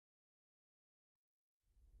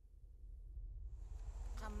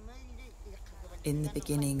In the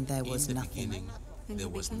beginning there was nothing.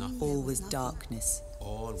 All was darkness.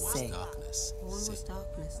 Say.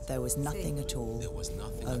 There was nothing at all.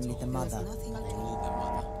 Only the mother.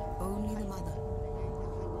 Only the mother.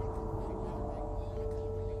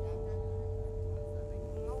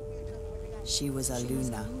 She was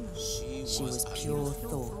Aluna. She was pure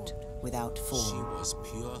thought without form.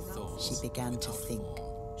 She began to think.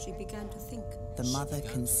 She began to think. The mother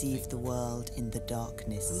conceived the world in the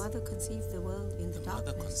darkness. The mother conceived the world in the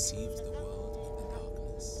darkness.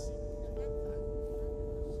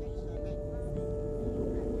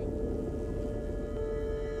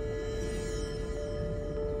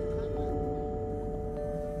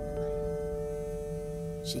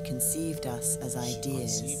 She conceived us as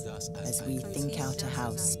ideas, as we think out a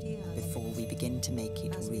house before we begin to make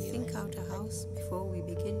it As we real. think out a house before we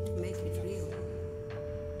begin to make it real.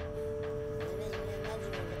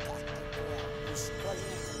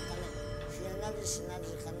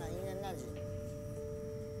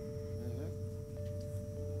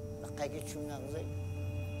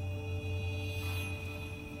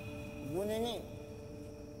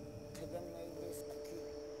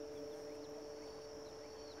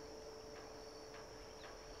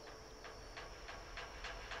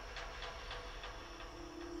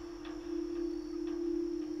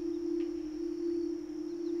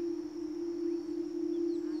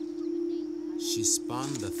 She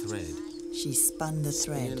spun the thread. She spun the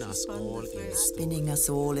thread, Spinning us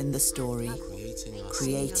all in the story,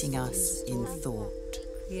 creating us in thought.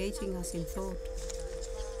 Creating us in thought.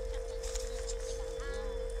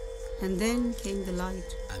 And then came the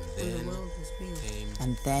light, and the world was real.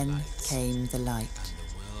 And then came the light,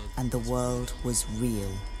 and the world was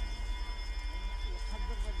real.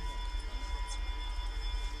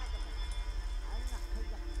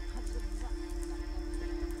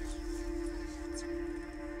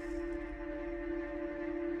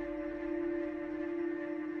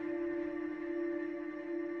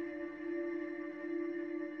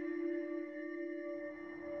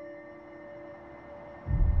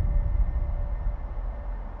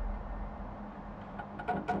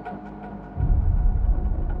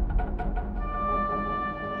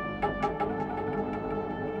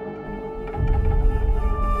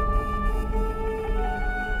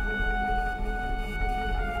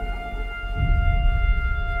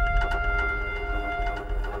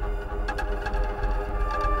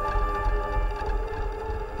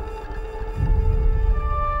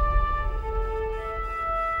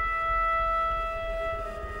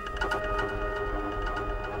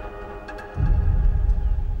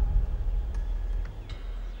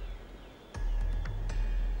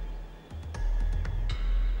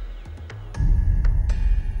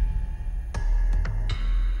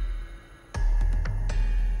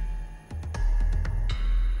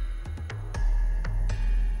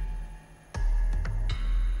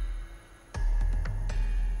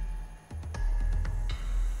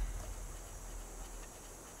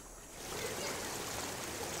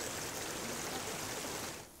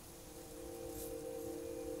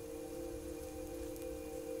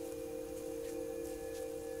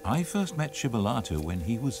 I first met Shibbolata when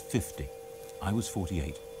he was 50. I was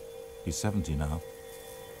 48. He's 70 now.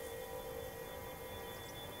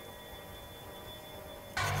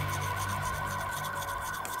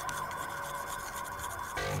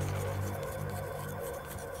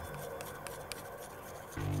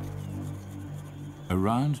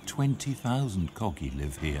 Around 20,000 Kogi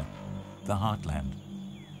live here, the heartland.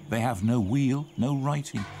 They have no wheel, no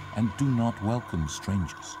writing, and do not welcome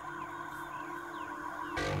strangers.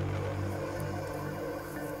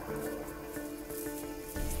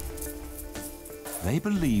 They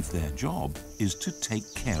believe their job is to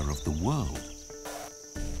take care of the world.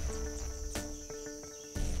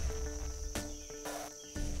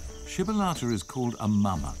 Shibbolata is called a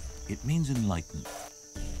mama. It means enlightened.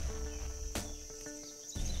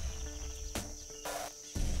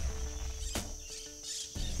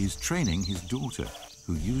 He's training his daughter,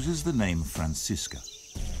 who uses the name Francisca.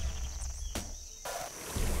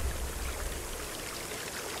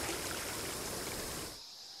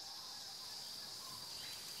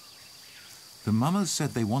 The mamas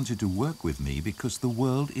said they wanted to work with me because the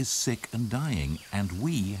world is sick and dying, and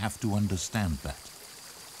we have to understand that.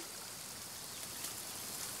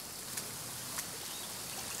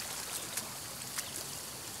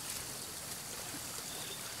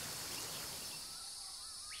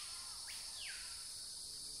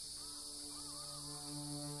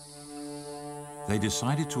 They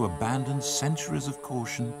decided to abandon centuries of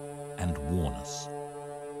caution and warn us.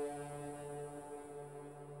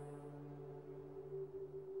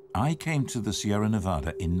 I came to the Sierra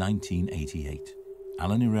Nevada in 1988.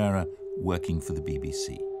 Alan Herrera working for the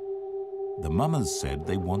BBC. The mummers said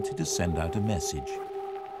they wanted to send out a message.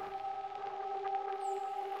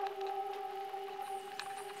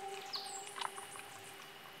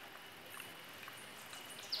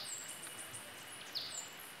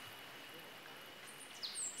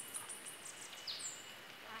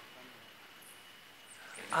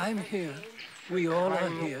 I'm here. We all are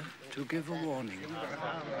here to give a warning.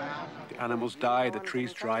 The animals die, the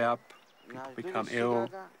trees dry up, people become ill.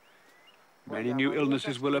 Many new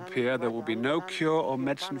illnesses will appear. There will be no cure or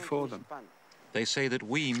medicine for them. They say that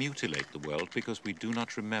we mutilate the world because we do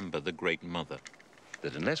not remember the Great Mother.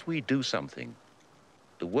 That unless we do something,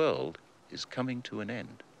 the world is coming to an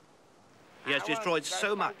end. He has destroyed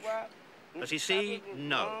so much. Does he see?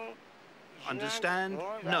 No. Understand?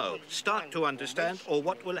 No. Start to understand, or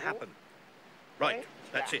what will happen? Right,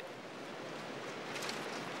 that's it.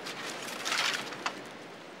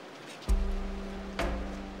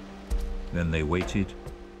 Then they waited,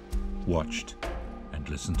 watched, and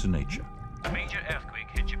listened to nature. A major earthquake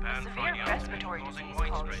hit Japan Friday afternoon, causing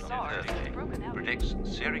widespread Earthquake predicts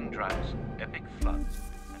searing droughts, epic floods.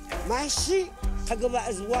 ماشي قبل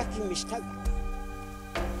أزواج مش قبل.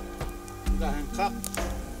 ده هنقق.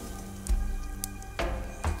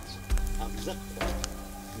 أغزق.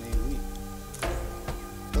 نيوي.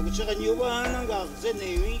 لو تشغل يوبا أنا أغزق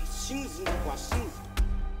نيوي سينز نقاسين.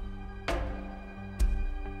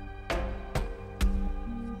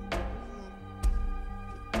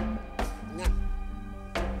 نعم.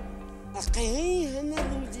 أقهي هنا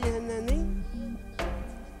لودي هناني.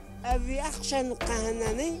 أبي أخشى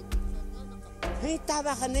نقهناني. هي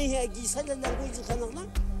تابع خنيه أجيسة للانجويز خنقنا.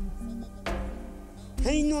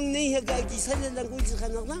 هي نونيه أجيسة للانجويز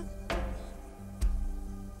خنقنا.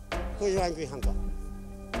 كوجوان في هنقا.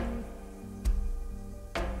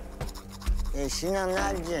 شنا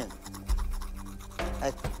نالجن.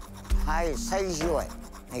 هاي سيجوي.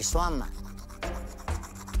 هاي سواما.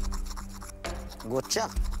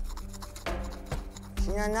 قطشق.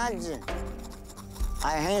 شنا نالجن.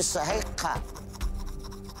 هاي صحيقة.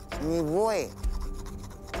 نيبوي.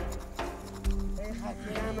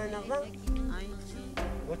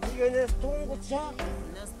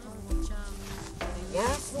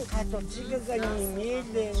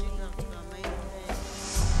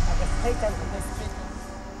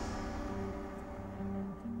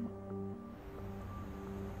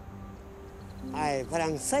 Ai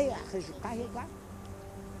Fransai acho carrega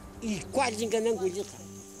e quase enganando o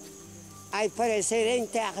ai parecer em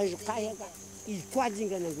terra carrega e quase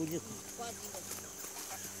enganando o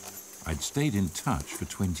I'd stayed in touch for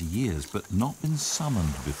 20 years, but not been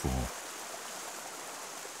summoned before.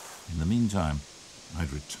 In the meantime,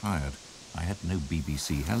 I'd retired. I had no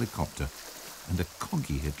BBC helicopter, and a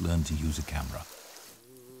Kogi had learned to use a camera.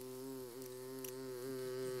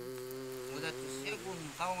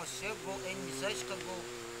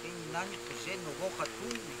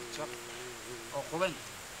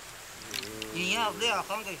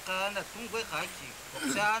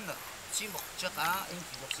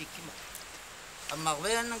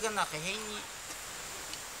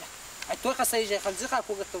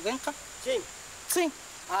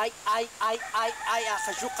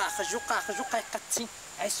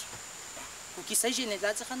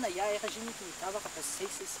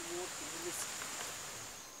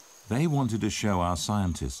 They wanted to show our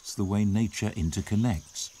scientists the way nature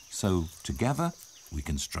interconnects, so together we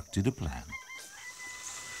constructed a plan.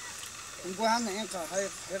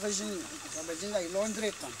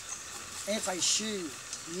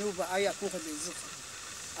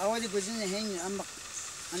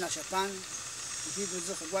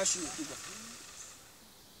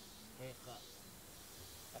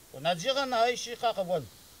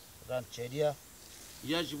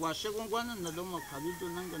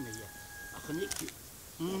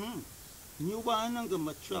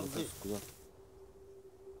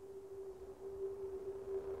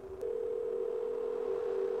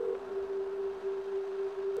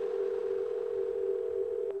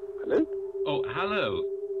 Hello? Oh, hello.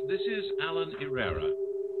 This is Alan Herrera.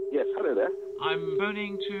 Yes, hello there. I'm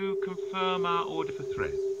phoning to confirm our order for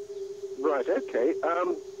thread. Right, okay.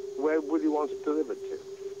 Where will you want it delivered to?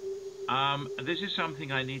 This is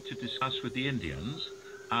something I need to discuss with the Indians.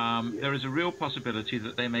 There is a real possibility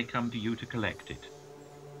that they may come to you to collect it.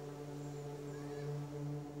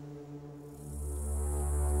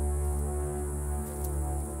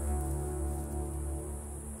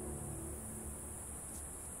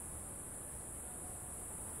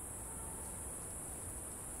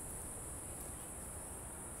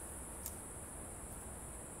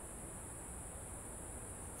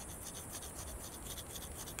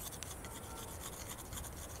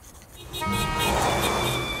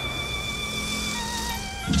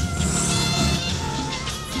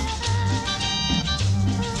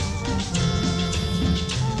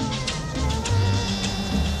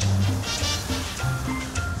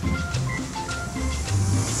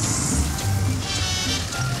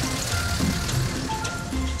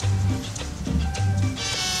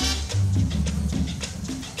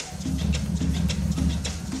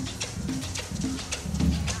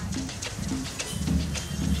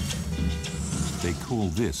 call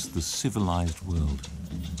this the civilized world.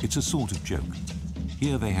 It's a sort of joke.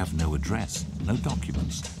 Here they have no address, no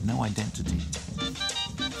documents, no identity.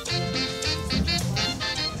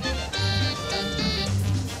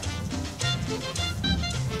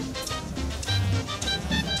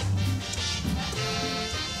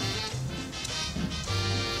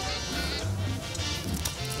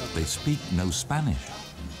 They speak no Spanish,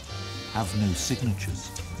 have no signatures.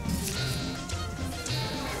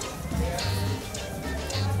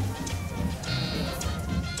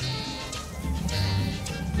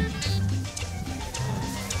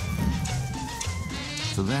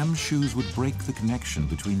 For them, shoes would break the connection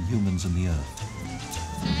between humans and the earth.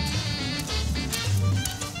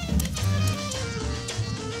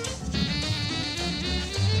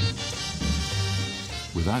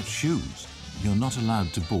 Without shoes, you're not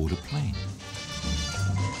allowed to board a plane.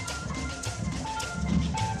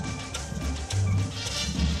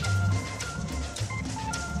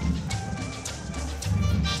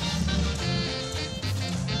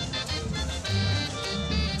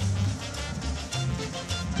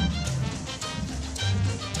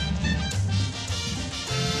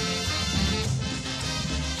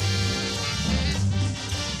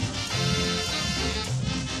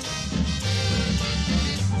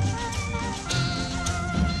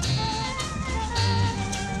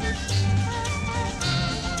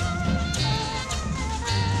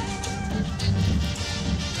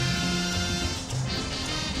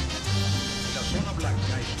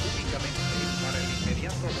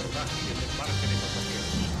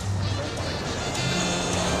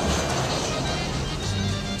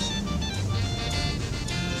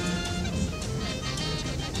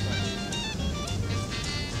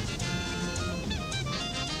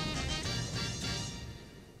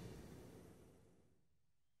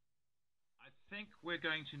 We're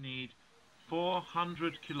going to need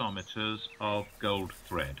 400 kilometers of gold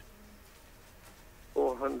thread.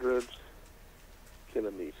 400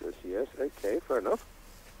 kilometers, yes, okay, fair enough.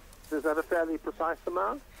 Is that a fairly precise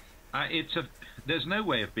amount? There's no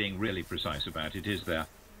way of being really precise about it, is there?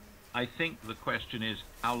 I think the question is,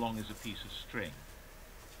 how long is a piece of string?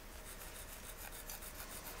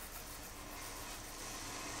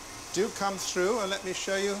 Do come through and let me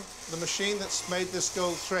show you the machine that's made this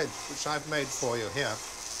gold thread, which I've made for you here.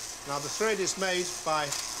 Now the thread is made by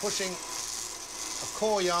pushing a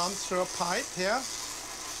core yarn through a pipe here,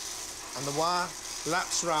 and the wire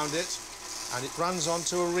laps around it, and it runs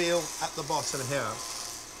onto a reel at the bottom here.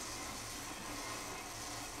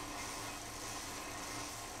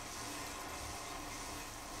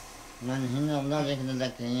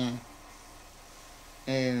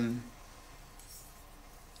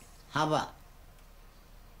 Hava,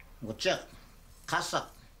 Guchak, Kasak,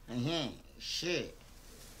 and she,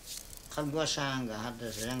 Kagwashanga, had the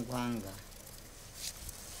Zangwanga,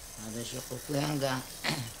 had the Shukuanga,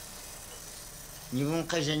 Nivun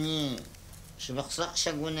Kajani, Shibaksak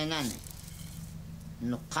Shagunanani,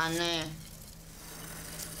 Nukane,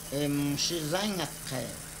 Shizangake,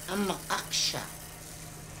 Amakaksha,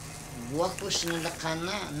 Wakush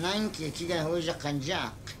Nilakana, Nanki, Kiga Hoja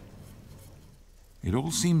Kanjak. It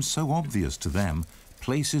all seems so obvious to them.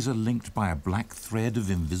 Places are linked by a black thread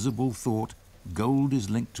of invisible thought. Gold is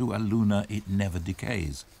linked to Aluna, it never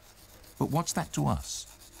decays. But what's that to us?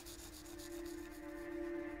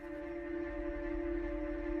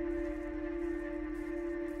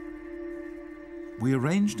 We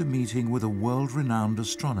arranged a meeting with a world-renowned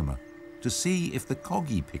astronomer to see if the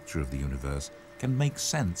Kogi picture of the universe can make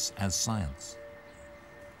sense as science.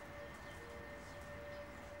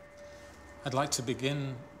 I'd like to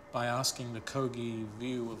begin by asking the Kogi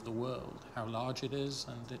view of the world, how large it is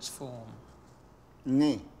and its form.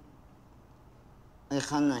 Ne,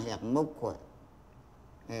 ikhana yak mokwe,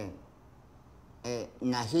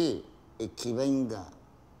 nahi ikibenga,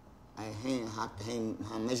 hat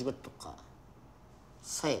hameshgutuka,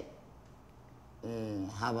 se,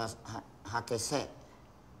 habas hatese,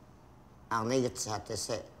 arlegits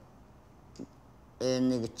hatese,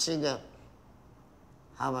 nigchiga,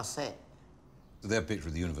 habase. Their picture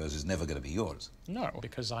of the universe is never going to be yours. No,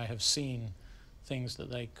 because I have seen things that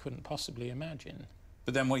they couldn't possibly imagine.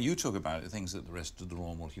 But then what you talk about are things that the rest of the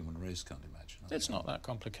normal human race can't imagine. It's not that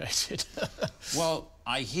complicated. Well,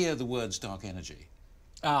 I hear the words dark energy.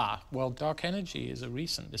 Ah, well, dark energy is a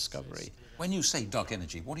recent discovery. When you say dark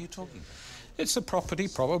energy, what are you talking about? It's a property,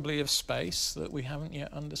 probably, of space that we haven't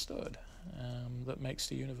yet understood, that makes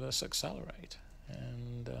the universe accelerate.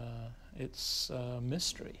 And it's a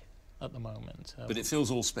mystery at the moment. But it fills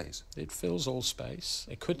all space? It fills all space.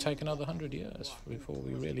 It could take another 100 years before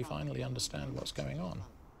we really finally understand what's going on.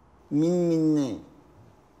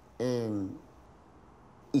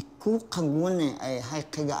 iku kagune ay hay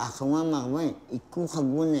kaga akawa magwe iku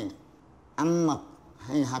kagune amma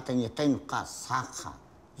hay hatan yatain ka sakha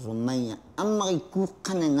zumaya amma iku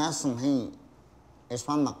kana nasan hay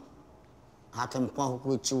eswama hatan kwa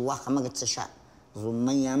ku chi wa kama gatsha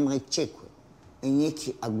zumaya amma chekwe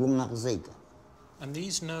enyeki agunga zaiga. And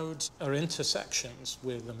these nodes are intersections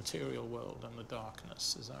with the material world and the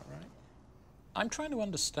darkness, is that right? I'm trying to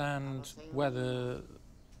understand whether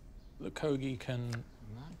the Kogi can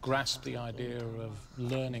grasp the idea of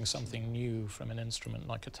learning something new from an instrument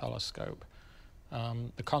like a telescope,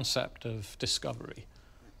 the concept of discovery.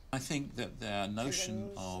 I think that their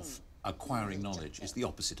notion of acquiring knowledge is the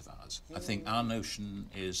opposite of ours. I think our notion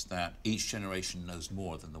is that each generation knows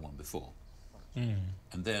more than the one before.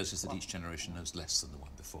 And theirs is that each generation knows less than the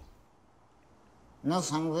one before. No,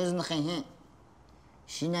 some reason he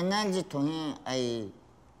Shinanaji to him I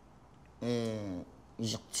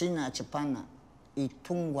Jactina Chapana I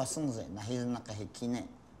Tungwa Sunze, na his Nakahikine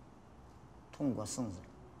Tungwa Sunze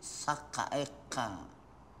Saka Eka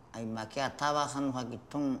I Makia Tawahan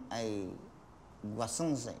Hagitung I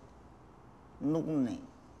Guasunze Nugne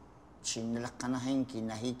Chinlakana Henki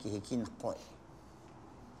Nahiki Hikina Koi.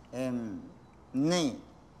 Nee,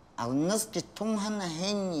 al naski tunghana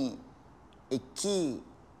henyi iki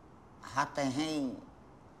hata henyi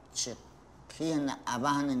che kihana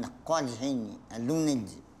abahana na kwali henyi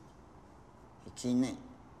aluneji iki ne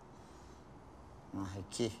ma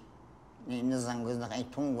hiki ne nizangu na kai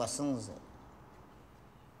tungwa sunze.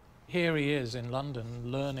 Here he is in London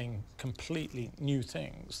learning completely new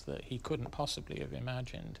things that he couldn't possibly have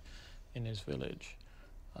imagined in his village.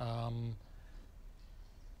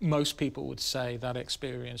 Most people would say that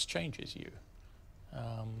experience changes you,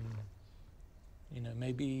 you know,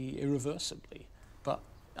 maybe irreversibly. But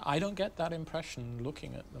I don't get that impression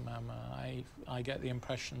looking at the Mama. I get the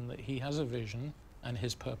impression that he has a vision and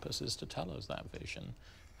his purpose is to tell us that vision,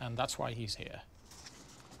 and that's why he's here.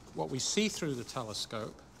 What we see through the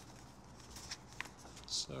telescope,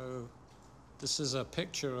 so this is a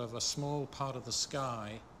picture of a small part of the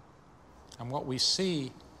sky, and what we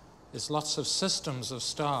see is lots of systems of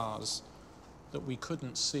stars that we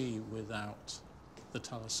couldn't see without the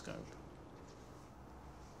telescope.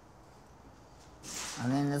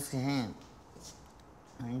 And then let's see him.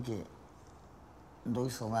 Thank you.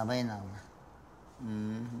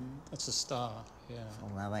 That's a star, yeah.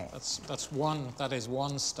 That is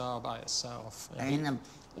one star by itself.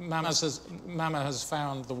 Mama has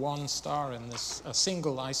found the one star in this, a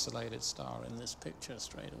single isolated star in this picture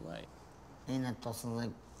straight away.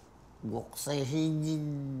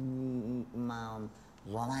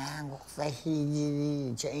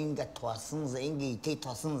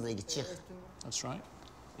 That's right.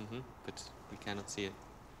 But we cannot see it.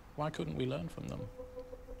 Why couldn't we learn from them?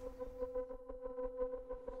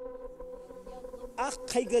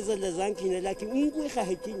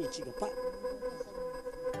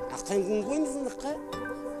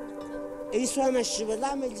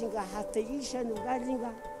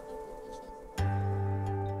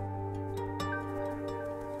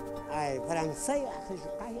 Ai Fransai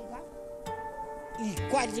Hajukaiga I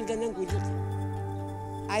Quadinga Nangulita.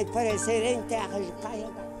 Ai Pareserente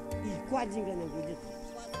Hajukaiga I Quadinga Nangulita.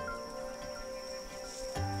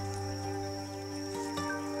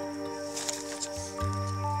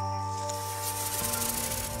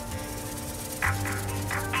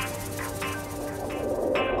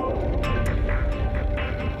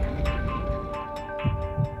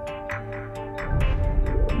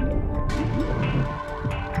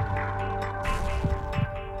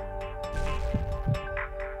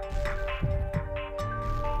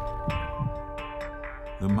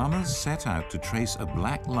 Set out to trace a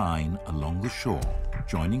black line along the shore,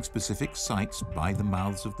 joining specific sites by the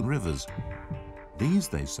mouths of the rivers. These,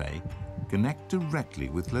 they say, connect directly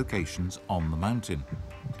with locations on the mountain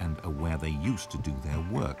and are where they used to do their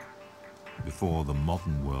work before the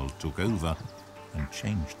modern world took over and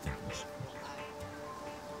changed things.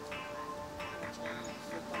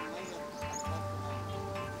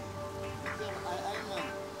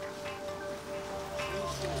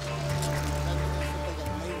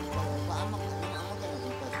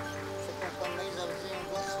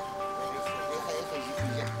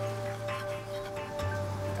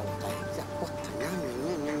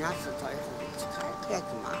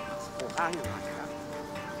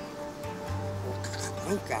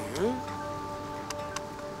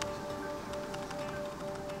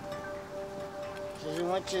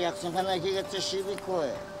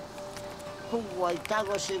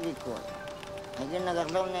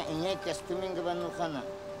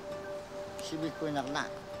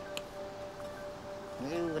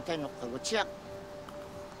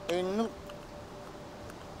 إنه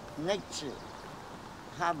نتشي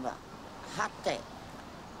هذا حتى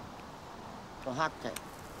وحتى.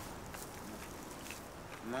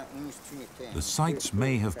 The sites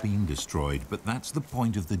may have been destroyed, but that's the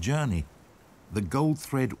point of the journey. The gold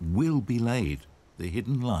thread will be laid. The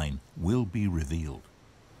hidden line will be revealed.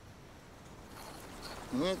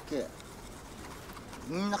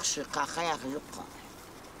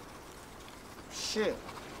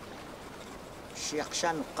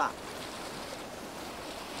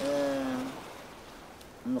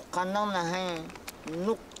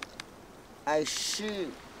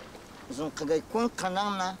 زنقجيكون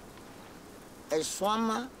قنانا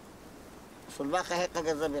السوامة صلباقة هيك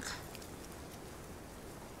جذبك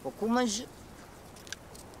وكمج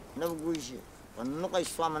نبغيجي ونقع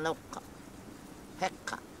السوامة نبقى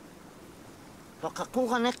هيك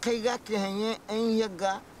فقوها نقيجات هي أن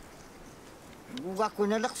يجا جوا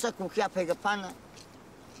كنا لقسا كوكيا بيجابانا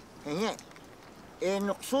هي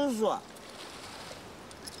نقصوزوا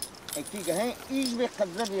أكيد هي إيش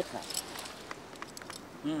بيقدر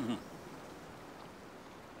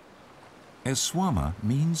Eswama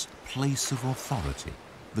means place of authority.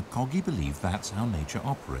 The Kogi believe that's how nature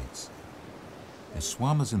operates.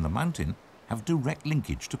 Eswamas in the mountain have direct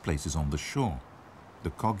linkage to places on the shore. The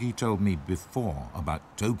Kogi told me before about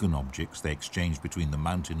token objects they exchanged between the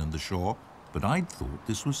mountain and the shore, but I'd thought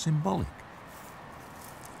this was symbolic.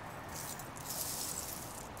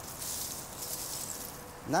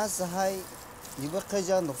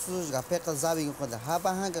 يبقى نخصوص غابك زابي يقول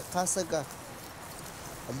هابا هنگا قاسقا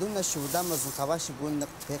ألونا شودام زن قواش يقول نك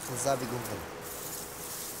بيك زابي يقول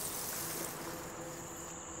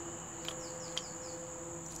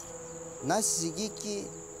ناس يجيكي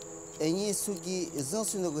أني سوجي إذن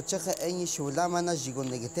سنو قتشخ أني شودام أنا يقول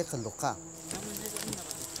نجتك اللقاء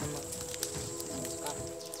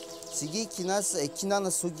سيجيكي ناس أكينا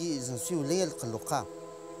سوجي إذن سيو ليل اللقاء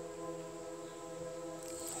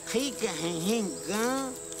هيك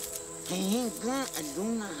هنگا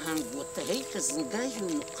ألونا هنگوته هيك زنجاجو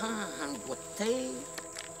نقا هنگوته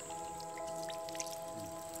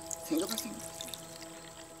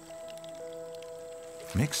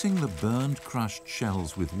Mixing the burned, crushed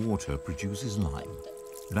shells with water produces lime.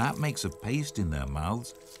 That makes a paste in their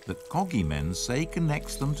mouths that Kogi men say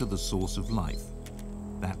connects them to the source of life.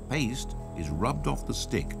 That paste is rubbed off the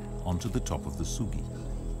stick onto the top of the sugi.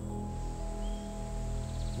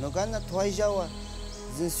 نوغانا تواجاوا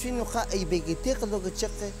زنسوي نوخا أي بيجتيق لوغ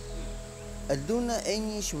تشقي ألونا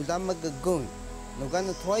أني شوداما جون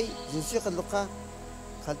نوغانا تواي زنسوي قلوقا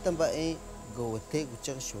خالتن با أي جوتيق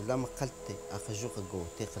وتشق شوداما قلتي أخجوق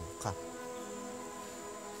جوتيق لوقا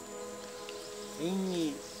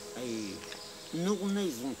إني أي نوغنا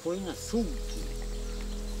يزنكوينا سوكي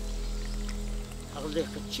أغلق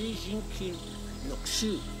تشيجينكي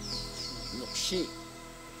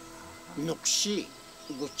نقشي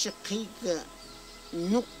Gocheka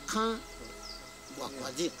nuka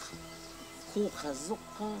wakwadika kuha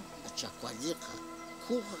zuka achakwadika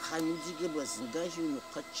kuha khamujige bazingaji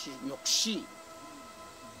nukachi nokshi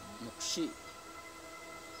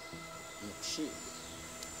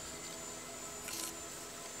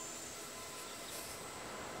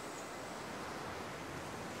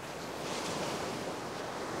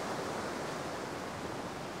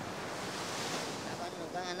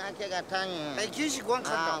أكيد قوان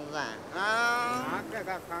خدام.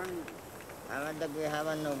 هذا دقي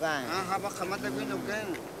هذا النوجان. هذا خمسة دقي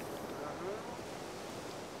نوجان.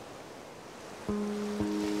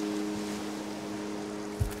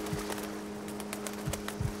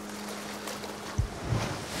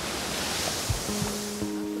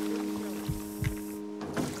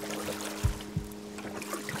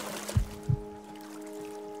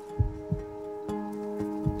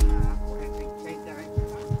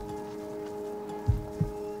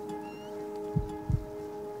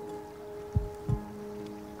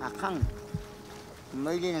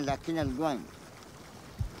 ميلين لكن الجوين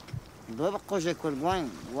دو بقوجي كل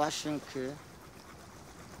جوين واشنك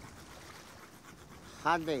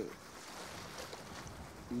هذا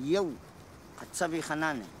يو قتصبي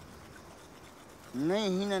خنانه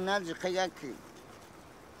ني هنا ناجي قياكي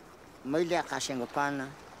ميلي قاشنغ بانا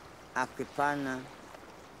اكي بانا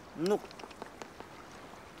نوك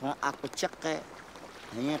هون اكو تشقه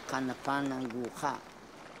هي قانا بانا غوخا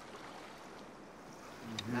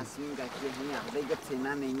ناسين قاكي هني عبيقة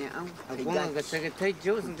سينان هني أقوم قاكي تاي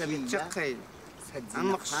جوز انت بتشقي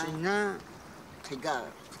أما خشنا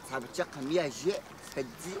تيجا تابتشقه ميا جي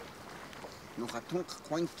سدي نوخاتون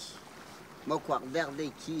قوانكي موكو أقدر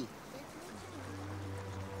ديكي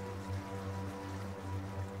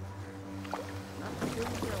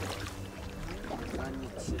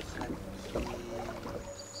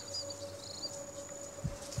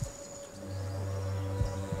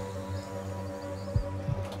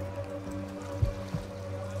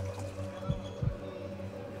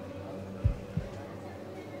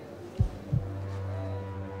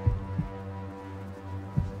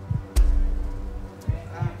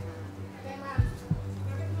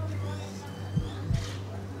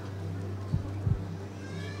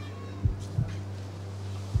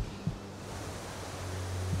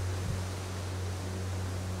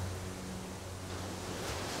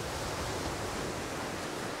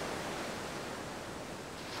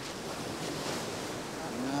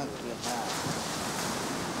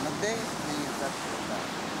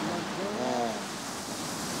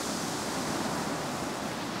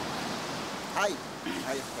Hi.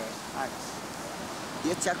 Hi.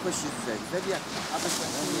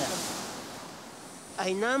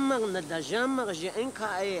 أي نامك ندجامك جئنك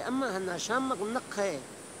أي أما هناشامك نقه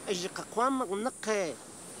أجي قوامك نقه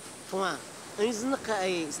فوا أيز نقه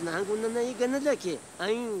أي سنهانقولنا نيجنا لك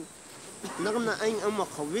أي نغنا أي أما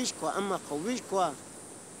خويش كوا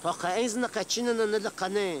توقع أيز نقه تشيننا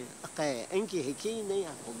ندقني أقي أنكي هكي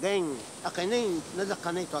نيا وجين أقي ني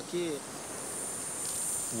ندقني توكي.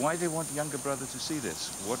 Why they want younger brother to see this?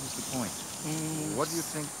 What is the point? What do you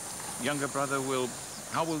think younger brother will...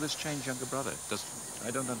 How will this change younger brother?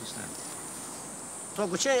 I don't understand.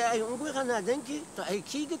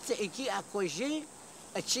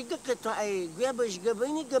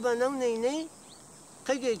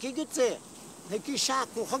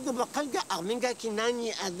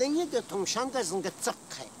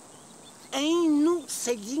 أينو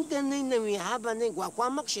سجينك نينوي هذا نيجوا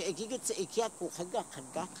قامك شيء أكيد سأكيد كوخجا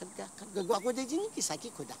خجا جوا ديني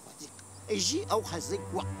كساكي كده قادي أجي أو خزق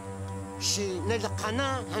وا شيء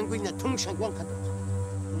نلقنا هنقول نتوم شنقوان كده.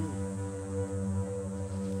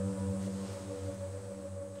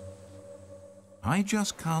 I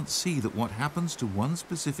just can't see that what happens to one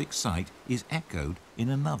specific site is echoed in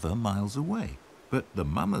another miles away. But the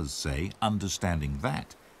mamas say understanding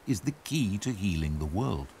that is the key to healing the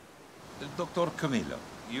world. Dr. Camilo,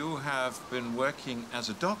 you have been working as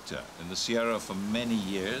a doctor in the Sierra for many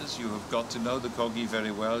years. You have got to know the Kogi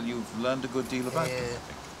very well. You've learned a good deal about them, I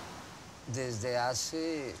think. Desde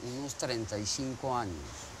hace unos 35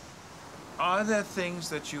 años. Are there things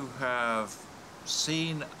that you have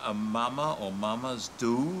seen a mama or mamas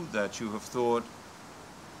do that you have thought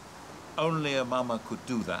only a mama could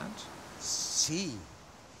do that? Sí.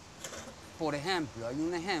 Por ejemplo, hay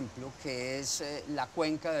un ejemplo que es la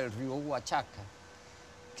cuenca del río Huachaca,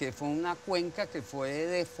 que fue una cuenca que fue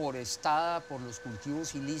deforestada por los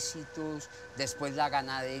cultivos ilícitos, después la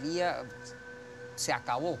ganadería se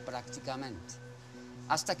acabó prácticamente,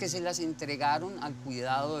 hasta que se las entregaron al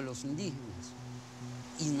cuidado de los indígenas.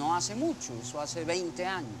 Y no hace mucho, eso hace 20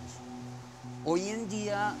 años. Hoy en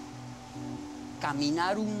día,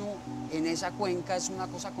 caminar uno en esa cuenca es una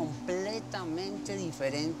cosa completamente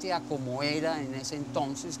diferente a como era en ese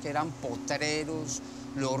entonces, que eran potreros,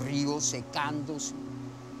 los ríos secándose.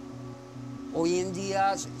 Hoy en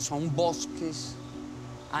día son bosques,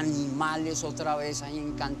 animales otra vez hay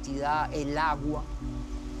en cantidad, el agua.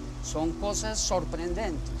 Son cosas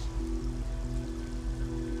sorprendentes.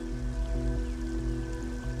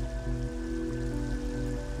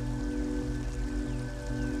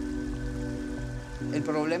 El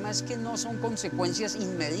problema es que no son consecuencias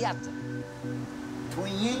inmediatas.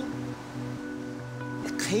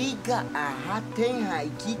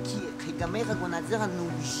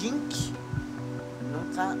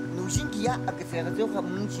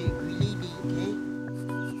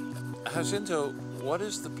 Jacinto, what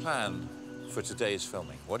is the plan for today's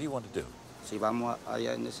filming? What do you want to do? Si vamos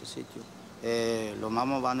allá en ese sitio, los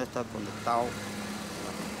mamos van a estar conectados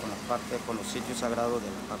con los sitios sagrados de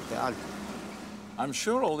la parte alta. I'm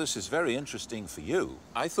sure all this is very interesting for you.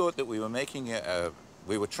 I thought that we were the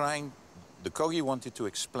Kogi wanted to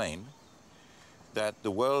explain that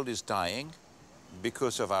the world is dying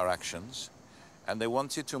because of our actions, and they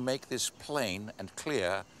wanted to make this plain and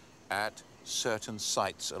clear at certain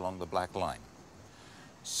sites along the Black Line.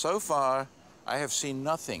 So far, I have seen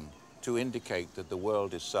nothing to indicate that the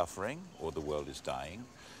world is suffering or the world is dying.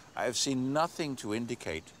 I have seen nothing to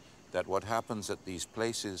indicate that what happens at these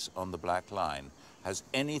places on the Black Line has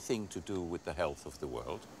anything to do with the health of the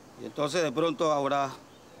world. Y entonces de pronto ahora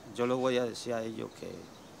yo les voy a decir a ellos que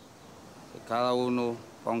cada uno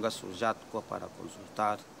ponga su yatco para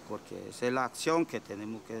consultar, porque esa es la acción que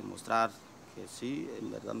tenemos que demostrar que sí,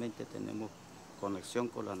 verdaderamente tenemos conexión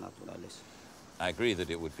con la naturaleza. I agree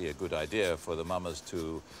that it would be a good idea for the mamas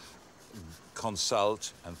to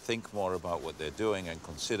consult and think more about what they're doing and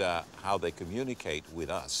consider how they communicate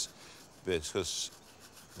with us, because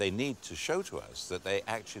they need to show to us that they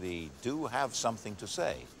actually do have something to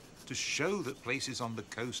say. To show that places on the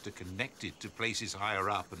coast are connected to places higher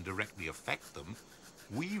up and directly affect them,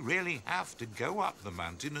 we really have to go up the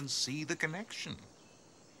mountain and see the connection.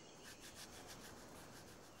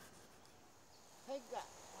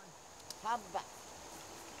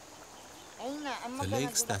 The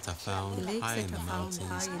lakes that are found high in the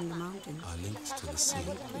mountains are linked to the sea.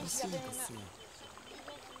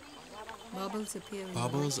 Bubbles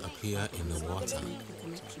appear in the water,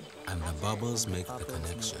 and the bubbles make the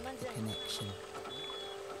connection.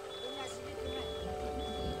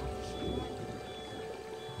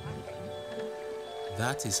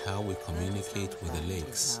 That is how we communicate with the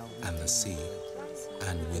lakes and the sea,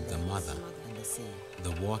 and with the mother. The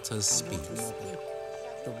waters speak.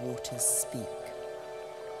 The waters speak.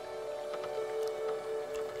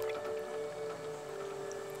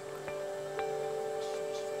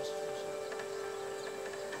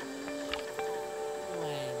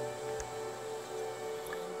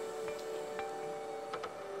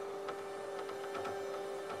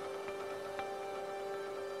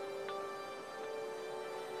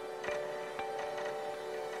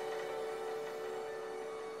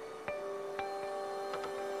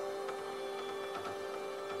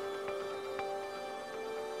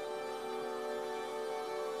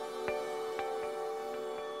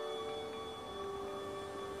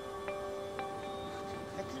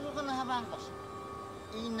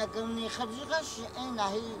 نقولني خرجش أنا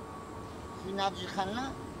هي في نادي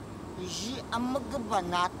خنا يجي أمك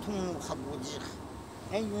بناتهم خبوزيخ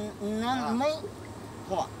هي نمي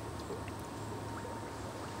هو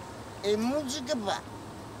الموجي جبا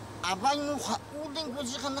أبانو خاودين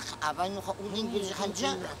كوزيخ نخ أبانو خاودين كوزيخ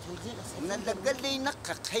نجا نلقى لي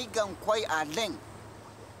نق خيجان كوي أرلين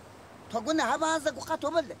تقولنا هذا قطع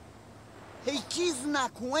بله هي كيزنا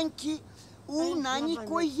كوانكي و نانی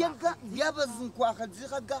کوی یگا بیا بزن کو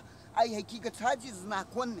خدزیغا ای حقیقت هاجی زنا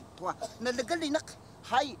کون تو نلقلی نق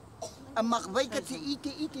هاي اما غبيكتي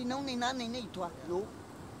ايتي نوني ناني تو لو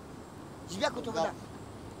جياكو تو بلا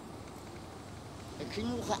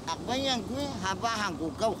كينو اغبيان كوي هبا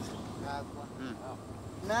هانغو كو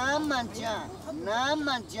نامانجا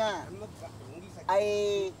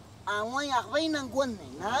اي àwọn yàgbé iná gbọ́nẹ̀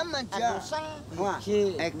náà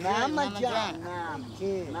máa jà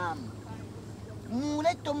نعم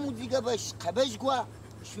مولتو موزيكا باش قباش قوا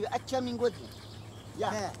شوي أتشا من قدر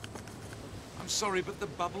يا I'm sorry, but the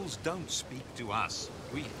bubbles don't speak to us.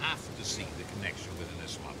 We have to see the connection with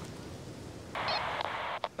this one.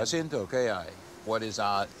 Jacinto, ¿qué hay? What is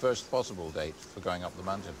our first possible date for going up the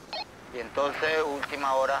mountain? Y entonces,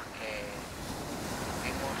 última hora,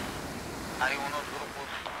 vimos, hay unos grupos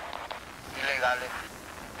ilegales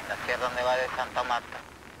en la Sierra Nevada de Santa Marta.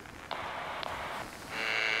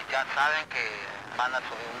 Ya saben que van a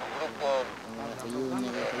subir unos grupos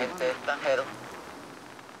de gente extranjera.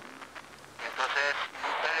 Entonces es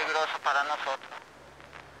muy peligroso para nosotros.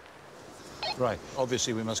 Right.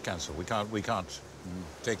 Obviously, we must cancel. We can't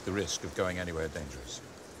take the risk of going anywhere dangerous.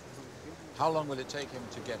 How long will it take him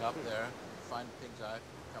to get up there, find things out,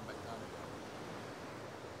 come back down again?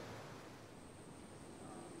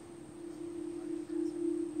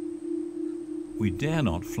 We dare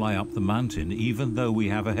not fly up the mountain, even though we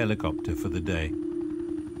have a helicopter for the day.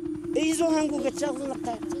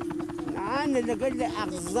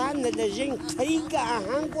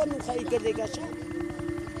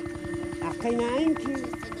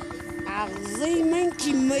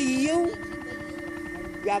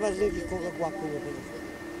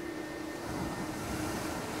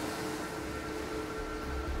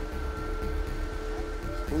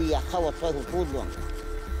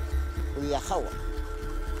 ويا خوا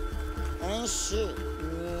انشي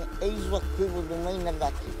ايزوك بيبو دمي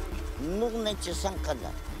نغاكي نغنى تشسان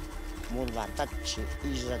قدر مولاتاتشي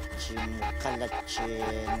ايزاتشي مقالاتشي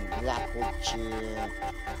لاكوتشي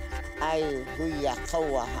اي ويا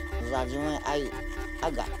خوا زاجمي اي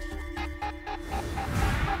اغات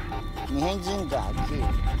مهنجين غاكي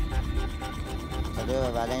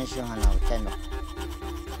تدوى بعدين شو هنا وتنو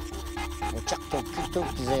وشقتو كتو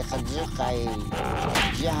زي خدزقاي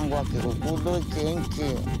جهانغوا كيروبودو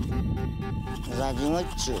كينكي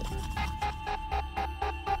زاديموتشي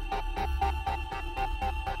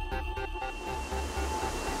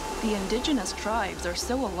The indigenous tribes are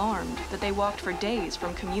so alarmed that they walked for days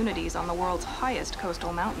from communities on the world's highest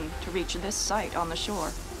coastal mountain to reach this site on the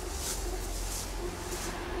shore.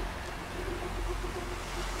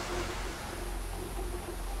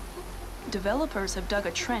 Developers have dug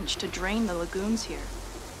a trench to drain the lagoons here,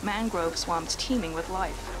 mangrove swamps teeming with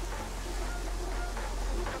life.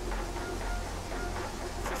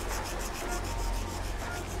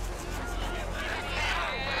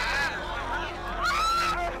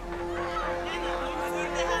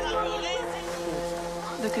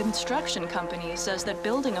 The construction company says that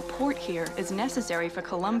building a port here is necessary for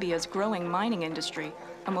Colombia's growing mining industry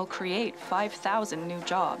and will create 5,000 new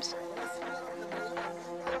jobs.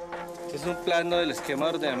 Es un plano del esquema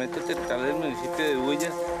de ordenamiento territorial del municipio de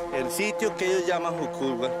Bulla. El sitio que ellos llaman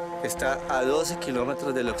Jucurba está a 12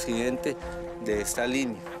 kilómetros del occidente de esta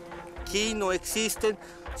línea. Aquí no existen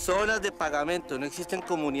zonas de pagamento, no existen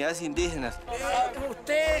comunidades indígenas.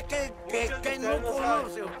 Usted que no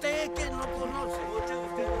conoce,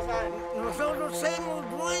 nosotros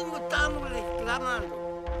somos dueños, estamos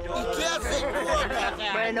reclamando. ¿Y qué hace tú acá?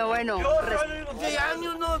 Bueno. De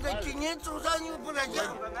años, no, de 500 años por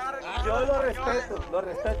allá. Yo lo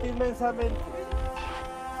respeto inmensamente.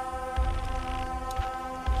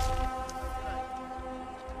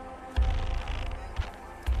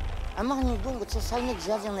 أما هني يقول قلت ساينك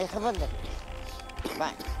جاجن يخبرك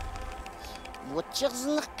بعد وتشغز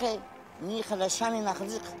نقي ني خلاشاني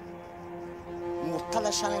ناخذك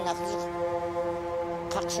مطلشاني ناخذك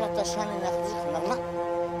قاقشات شاني ناخذك نغلا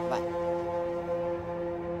بعد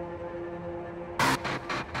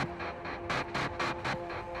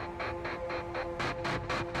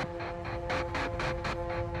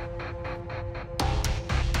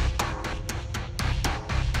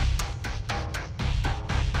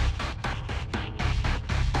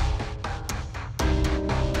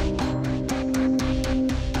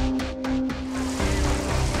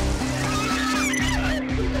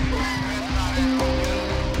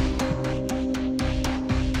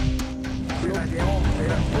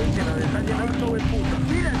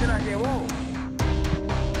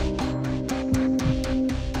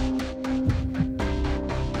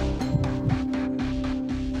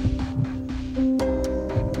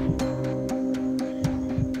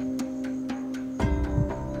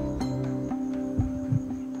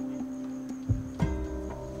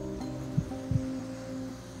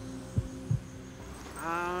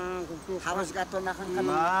harus gatonakan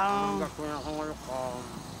kami.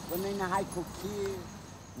 Bunay na hay cookie.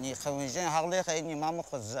 Ni khawijan hagle khay ni mama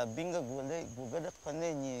khazabinga gule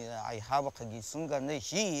qane ni ay haba qagi sunga ne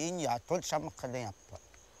hi ni atol sham qale yappa.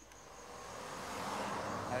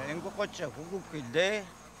 Engo qocha hugu kide.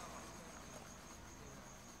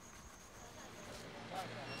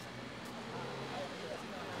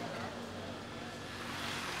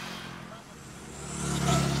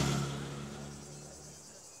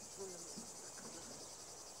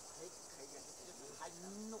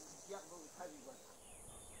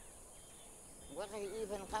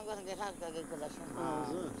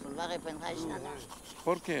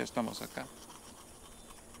 ¿Por qué estamos acá?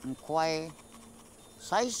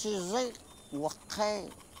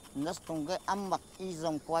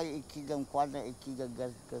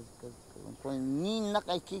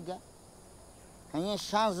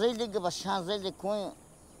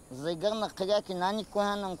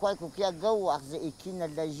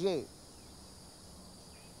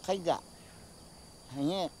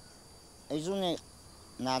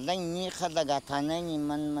 Nalang ni khadagatanan ni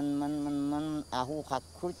man ahu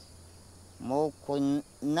khakut mo ko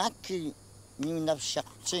naki ni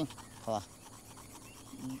nafshaqchi ha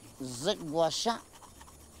zagwasha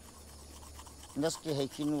naski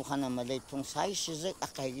hekinu khana malay tung sai shizak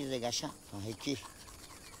akaygi zagasha heki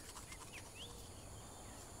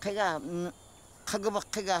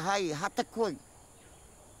kaga hai hatakoi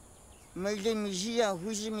mayle mijia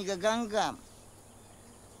huji migaganga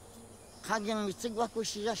Hagen mitigwa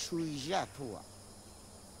kushija shuija tua.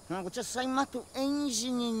 Na kucha saimatu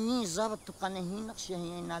enjini ni zaba tukane hinak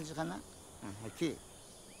shihin naljana. Okay.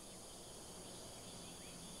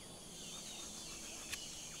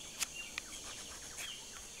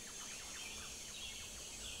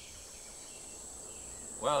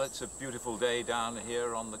 Well, it's a beautiful day down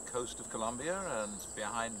here on the coast of Colombia, and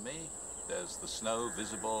behind me there's the snow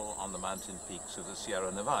visible on the mountain peaks of the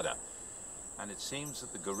Sierra Nevada. And it seems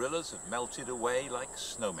that the guerrillas have melted away like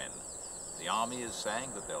snowmen. The army is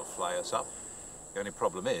saying that they'll fly us up. The only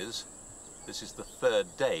problem is, this is the third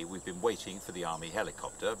day we've been waiting for the army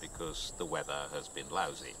helicopter because the weather has been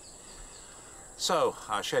lousy. So,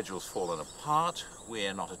 our schedule's fallen apart.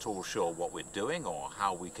 We're not at all sure what we're doing or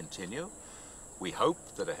how we continue. We hope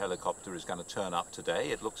that a helicopter is going to turn up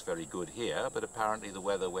today. It looks very good here, but apparently the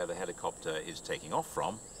weather where the helicopter is taking off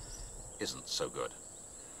from isn't so good.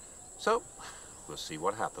 So, we'll see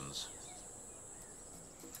what happens.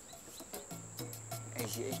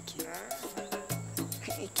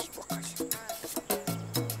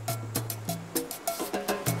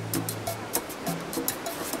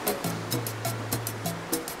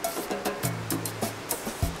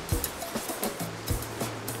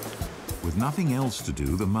 With nothing else to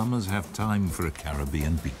do, the mamas have time for a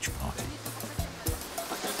Caribbean beach party.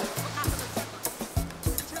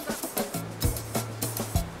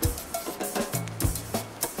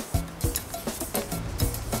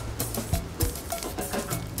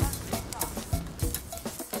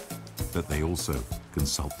 But they also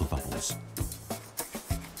consult the bubbles.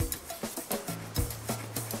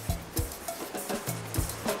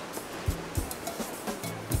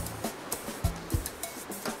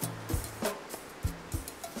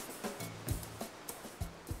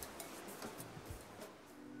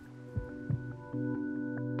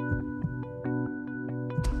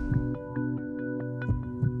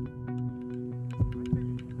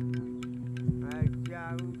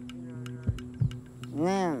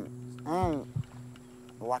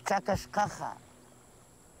 Wachakas kaha.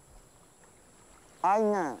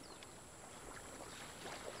 Aina.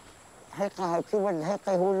 Heka hakibat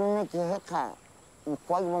heka hulunik heka.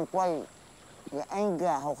 Mkwai. Ya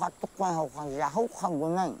ainga haukatukwa haukajahuka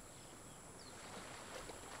gunai.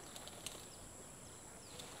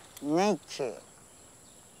 Nature.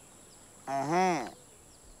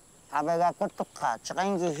 Habaga kutuka.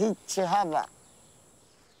 Chakangi hichi haba.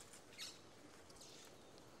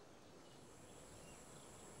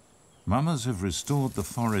 Mamas have restored the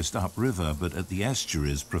forest upriver, but at the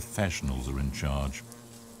estuaries, professionals are in charge.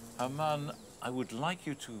 Aman, I would like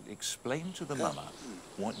you to explain to the mama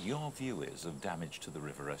what your view is of damage to the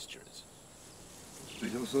river estuaries.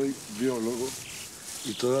 Yo soy biólogo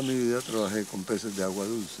y toda mi vida trabajé con peces de agua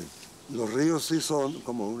dulce. Los ríos sí son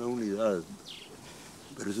como una unidad,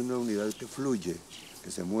 pero es una unidad que fluye,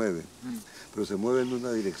 que se mueve, pero se mueve en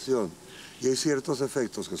una dirección. Y hay ciertos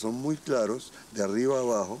efectos que son muy claros de arriba a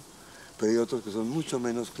abajo, pero hay otros que son mucho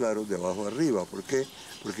menos claros de abajo a arriba. ¿Por qué?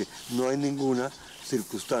 Porque no hay ninguna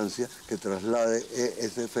circunstancia que traslade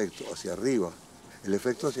ese efecto hacia arriba. El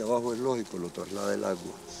efecto hacia abajo es lógico, lo traslada el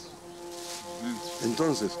agua.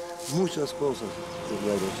 Entonces, muchas cosas,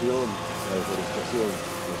 la erosión, la deforestación,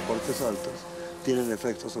 las partes altas, tienen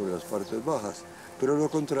efectos sobre las partes bajas, pero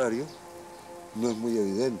lo contrario no es muy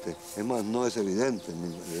evidente. Es más, no es evidente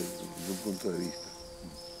desde un punto de vista.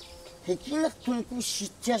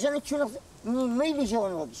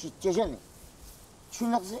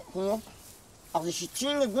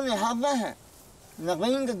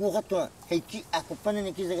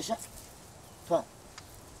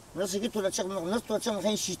 No sé qué tú la chacmas, no tú la chacmas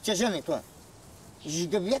en chichajane tú.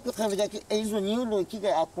 Jigabia que carga que ezo niulo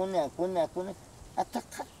que acone,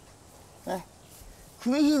 ataca.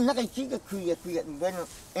 Kuyi na que kuya, bueno,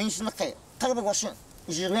 en su na que, carga washan.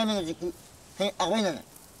 Jirame de que hay arena.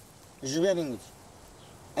 Jirame de.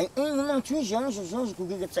 Ai não tu já não são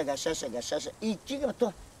que que gachacha e que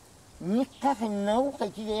to. Ni ka não que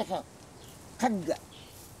é carga.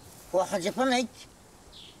 Wa khajapanaik.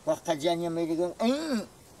 Wa khajanya medigan ai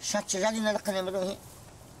شاتشجاني نلقى نمرهم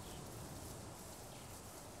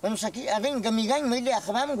ونسكي أبين جميعين ميلي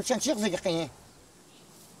أخبارهم وشان شيخ زقيه.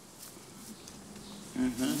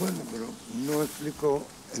 Bueno, pero no explicó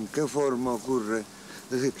en qué forma ocurre.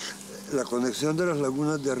 Es decir, la conexión de las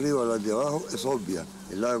lagunas de arriba a las de abajo es obvia.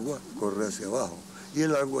 El agua corre hacia abajo y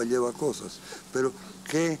el agua lleva cosas. Pero,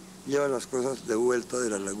 ¿qué lleva las cosas de vuelta de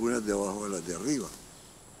las lagunas de abajo a las de arriba?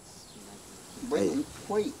 Bueno,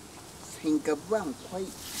 fue sin que van, fue.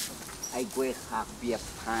 Ay, güey, había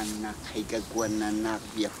pana, hay que guananar,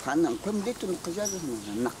 había pana. ¿Cómo de tu no callas no?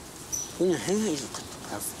 No. Una gente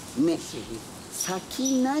es Messi.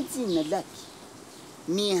 Saki nazi nalaki.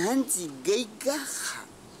 Mi hanzi geigaha.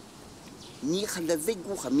 Ni khada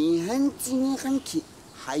zeguha. Mi hanzi ni ranki.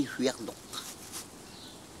 Hay huerdo.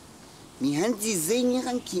 Mi hanzi zey ni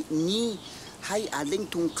ranki. Ni hay aleng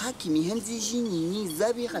tunkaki. Mi hanzi jini ni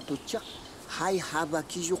zabi ratocha. Hay haba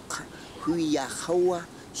kijuka. Huya hawa.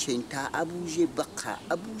 Shenta abuje baka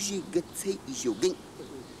abuje getse ijogen.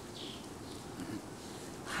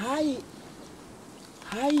 Hai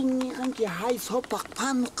ni ranki hai sopak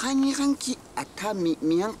panu kani ranki atami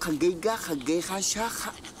mian kageiga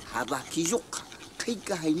shaka haba kijuk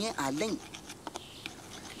kaiga haine aleng.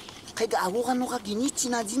 Kaiga abuga no kagini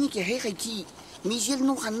china dini ke hei ki mijel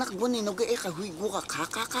no hanak bone no ge eka hui guga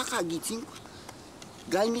kaka giting.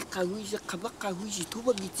 Gai mi kahui je kabaka hui je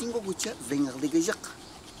tuba gitingo gucha vengar de gejak.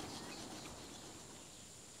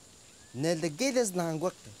 Nel de geles na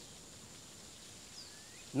angwakte.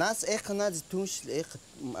 Nas naz tunsh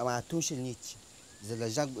ma tunsh nich. Zela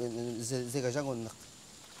jagon nak.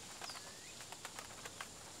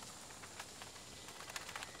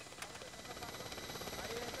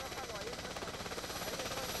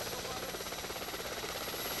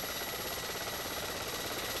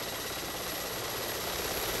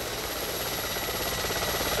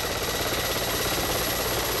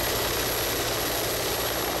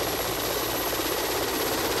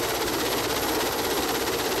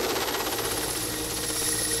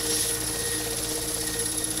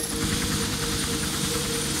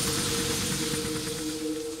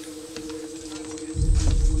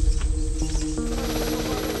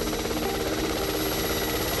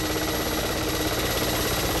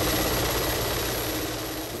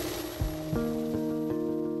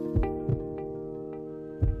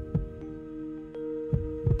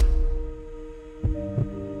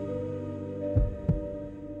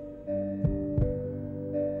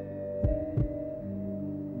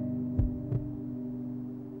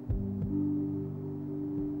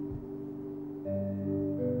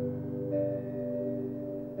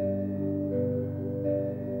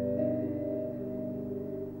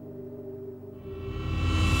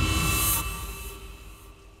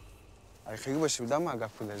 خيبة شو دام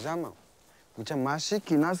قفل الجامع وجا ماشي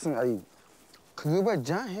كي ناس أي خيبة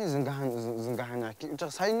جاه زنجهان كي وجا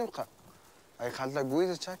ساي نبقى أي خالد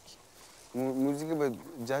جويز شاك موسيقى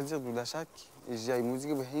بجازر ولا شاك إجاي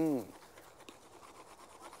موسيقى بهين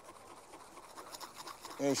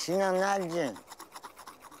شنو نالجن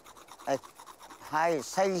هاي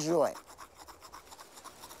سيجوي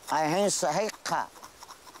هاي سهيقة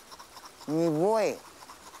نيبوي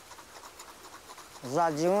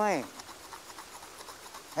زاجوي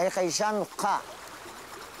هاي خيشان نقا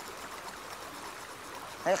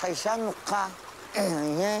هاي خيشان نقا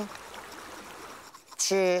هي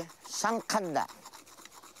تشي سانقدا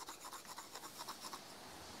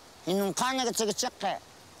إنهم كانوا تشكي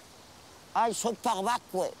أي سوبر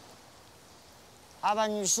باكوي أبا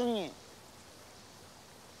نيسوني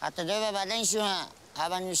حتى دوبا بعدين شو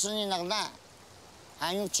أبا نيسوني نغدا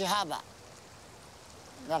هانيو تشهابا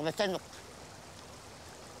نغبتنق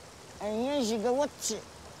أي يجي قوتش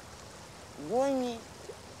غوني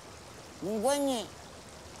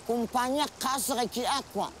كومبانيا كاسر كي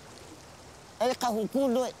أكوا أي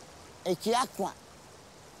كهوكولو كي أكوا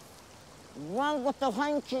وان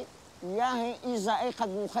قطفانكي ياهي إذا أي قد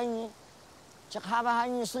مخيني شخابا هاي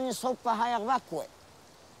نسوني صوبا هاي أغباكوي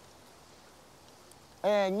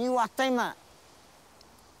نيوا تيما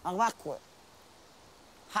أغباكوي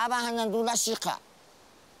حابا هانا دولا شيقا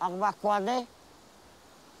أغباكوا دي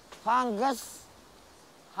فانقص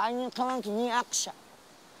هاي نقوانك ني أقشا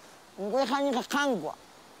نقوي خاني كانقوا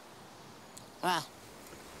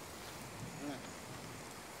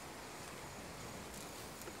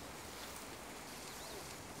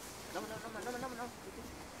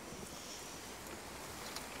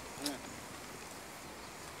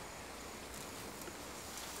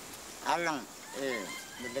Alang,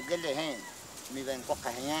 bedegel hen, mi ben kok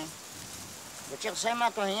kahnya. Bocek saya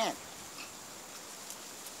mah tuh hen.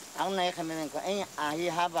 Ang naik kami ben kok, ahi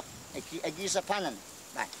habak, egi sepanan,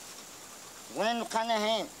 baik. Gune nukane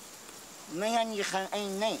hen, mengan yikan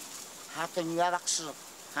nay, hati nyarak su,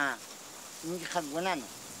 nyikan gunan.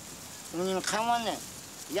 Unin kawane,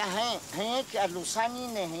 ya hen ki alusani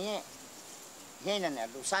ne henan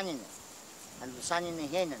alusani ne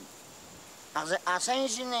henan.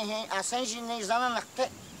 Asenjine zananak,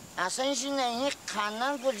 asenjine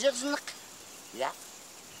kanan gojeznak, ya,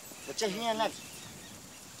 bocahnya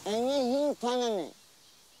ini hin kanan,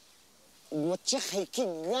 bocah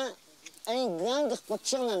hikiga, ini gang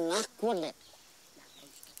bocahnya nak kuat.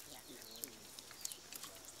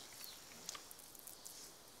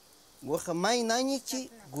 وخماي نانيكي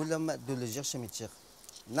قول ما دولجير شميتشير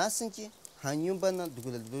ناسنكي هانيوم بنا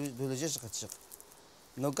دولجير شقتشير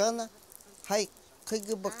نوغانا هاي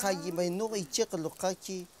قيق بقاي ما نوغ يتشيق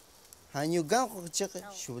لقاكي هانيو غان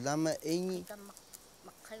قتشيق شو لما اني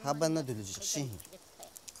هابنا دولجير شيهي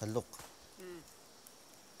خلوق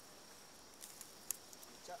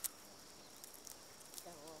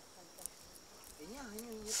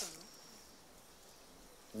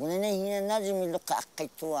Gune hina nazi mi luka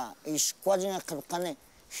akaitua, iskwaji na kalukane,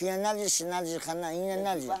 hina nazi sinazi kana hina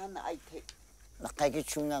nazi. Lakai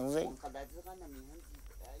chuna gze.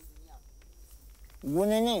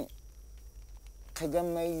 Gune ne, kaga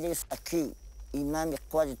mailis aki, imam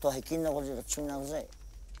iskwaji to hakina gze chuna gze.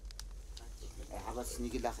 هذا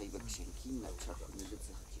سنيجي لا خيبة بشنكين لا تشرب نجد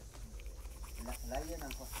زخجة لا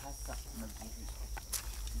ينام خاصة مجيء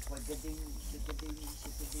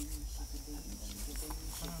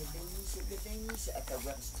شكدين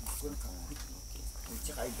أكبر استكون كم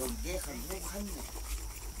وتقعد دوجة خلوه خلنا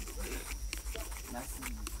ناس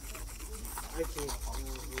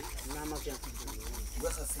نعم كان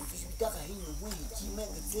وخا سنتيش بتاعها هي نقول كيما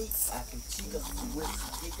زي أكل شيء كقول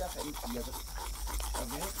حقيقة خليك يا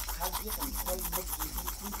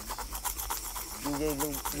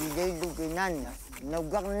Di lukinan,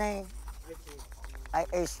 nugak ne,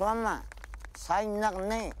 ay swama, say nak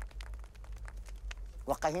ne,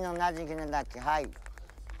 wakahinang natin kinalaki, hay.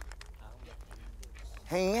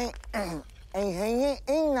 Hingi,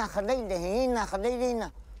 ay nakaday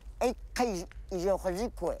na, ay kay iyo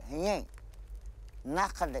kazikwe, hingi,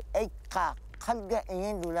 nakaday, ay kalga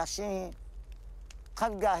iyan dulashin,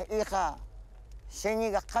 kalga ika,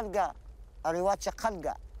 سينيغا قلقا أريواتش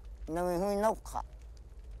قلقا نوي نوقا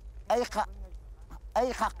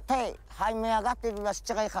أي خاقتي هاي مياغاتي دولا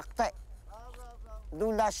ستغي خاقتي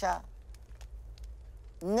دولاشا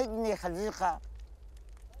نجني خزيقا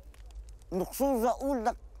نقصوزا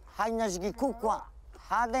أولك هاي نزقي كوكوا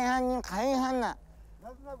هذا هاني خهي هانا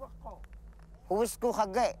هوسكو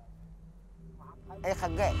خقاي أي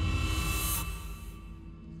خقاي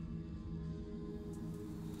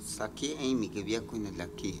Saki Amy que via con el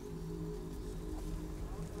aquí.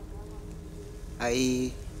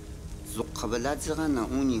 أي زقبلات زغانا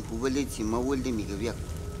أوني هوبلتي ما ولي ميغبيك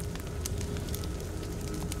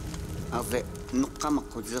أغي نقام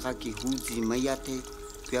قدزغاكي هوزي مياتي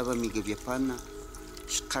بيابا ميغبيبانا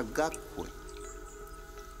شقاقاك كوي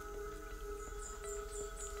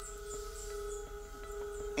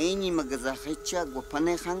أيني مغزاخيتشا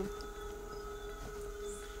غوبانيخان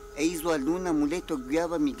أيزو آلونا موليتو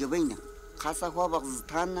بيابا ميغبينا خاصة هو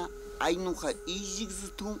بغزتانا أينوخا إيجيك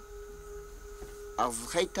زتون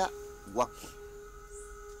أغزخيتا واكو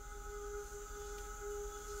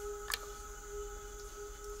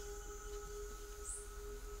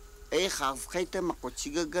أي خاصخيتا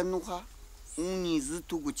مقوتشيغا غنوخا أوني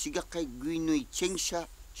زتو غوتشيغا قاي غوينو يتشنشا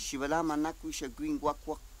شبلا مناكوشا غوين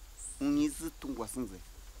واكو أوني زتو واسنزي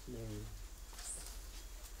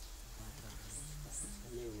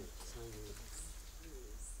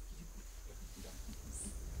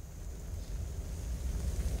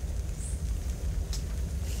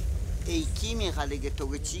أي كيمي خالق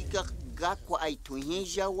توغتشيغا غاكو أي توهين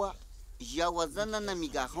جاوا زنانا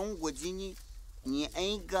ميغاخون غوزيني ني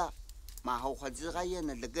أيغا ما هو خزغايا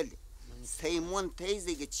نلقل سيمون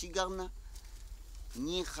تيزي غتشيغارنا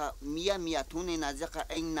ني خا ميا توني نازقا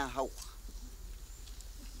أينا هاو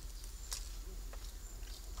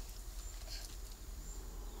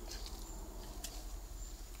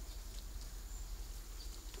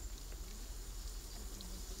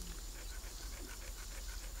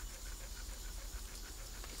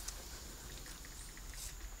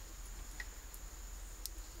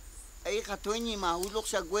أي خاتوني ما هو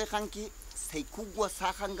لوكشا غوي خانكي سيكوغوا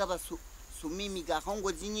ساخانغا بسو سومي ميغاخون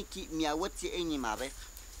غوزيني كي مياوتي أيني مابخ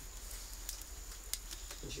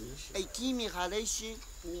أي كيمي خاليشي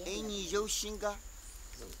أيني جوشينغا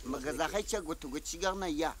مغزاخيتشا غوتوغتشيغارنا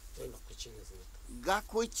يا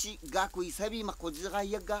غاكوي سابي مقودزغا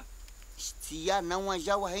يغا شتيا نوا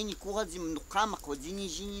جاوا هيني كوغازي منقام مقودزيني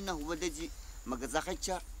جيني نهو بدجي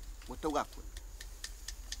مغزاخيتشا غوتوغاكوي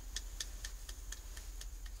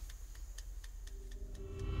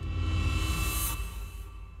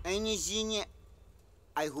أيني جيني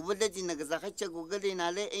أي هو بدي نجزاخيتشا جوجل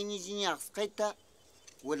نالي أيني جيني أخسقيتا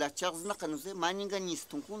ولا تشارز نقنوزي ما نيجا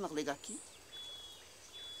نيستنكو نقلقاكي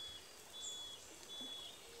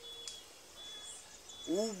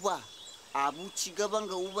أوبا أبو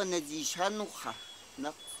تشيغابانغا أوبا نزيشانوخا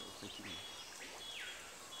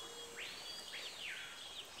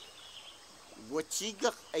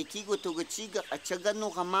وتشيغا أي كيغو توغتشيغا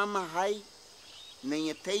أتشاغانوخا ماما هاي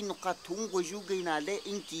نيتاي نقا تونغو جوغي نالي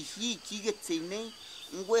انكي هي كيغا تسيني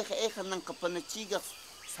نغويخ ايخا ننقبانا تشيغا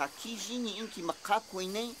ساكي جيني انكي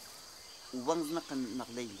مقاكويني وبانز نقا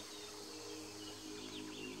نقليلي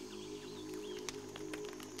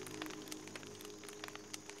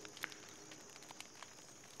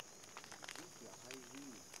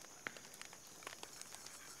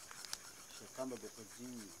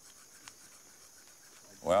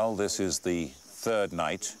Well, this is the third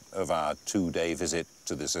night of our two-day visit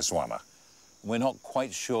to the Siswama. We're not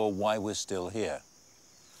quite sure why we're still here.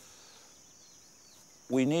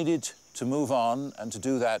 We needed to move on, and to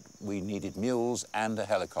do that, we needed mules and a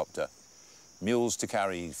helicopter. Mules to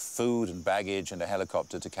carry food and baggage, and a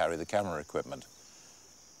helicopter to carry the camera equipment.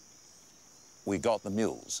 We got the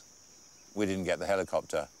mules. We didn't get the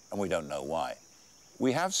helicopter, and we don't know why.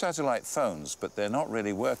 We have satellite phones, but they're not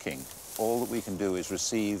really working. All that we can do is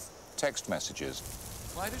receive text messages.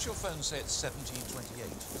 Why does your phone say it's 1728?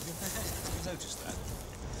 Have you noticed that?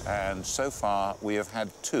 And so far, we have had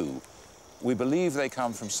two. We believe they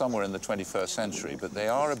come from somewhere in the 21st century, but they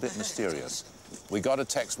are a bit mysterious. We got a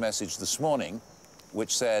text message this morning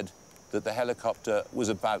which said that the helicopter was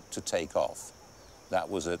about to take off. That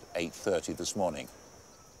was at 8:30 this morning.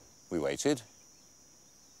 We waited,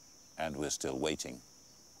 and we're still waiting.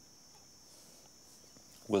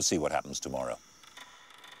 We'll see what happens tomorrow.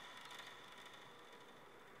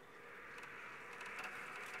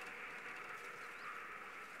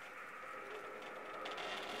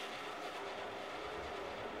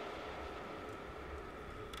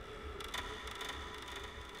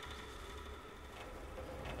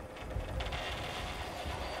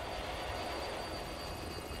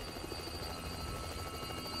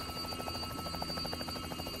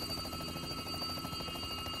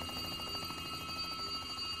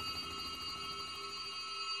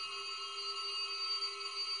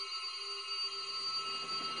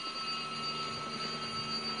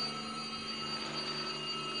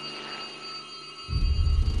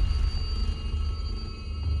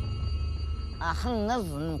 Ahang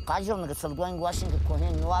nazun kajo na kasalguan Washington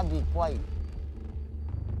kohen nuabi kwai.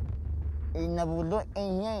 Nabulo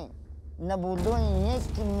enye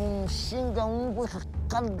ki mushinga ungu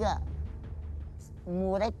kalga.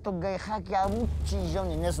 مورد تو گای خاک یا بود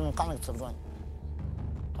چیزانی نزن کانگ تردوین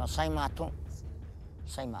تا سای ماتون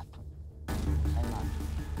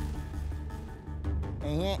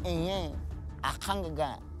اینه اخانگ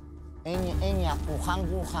گا اینه اکو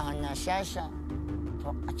خانگو خاناشاشا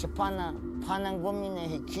تو اچپانا پاننگومی نه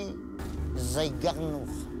هیچی زیگرنوخ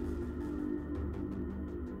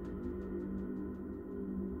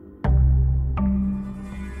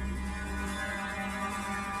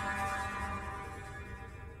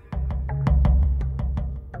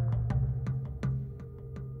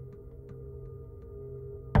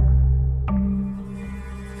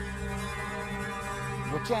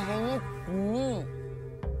که هنی می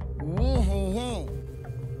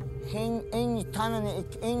هن اینی تانه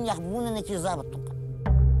این یخبونه نکی زابطو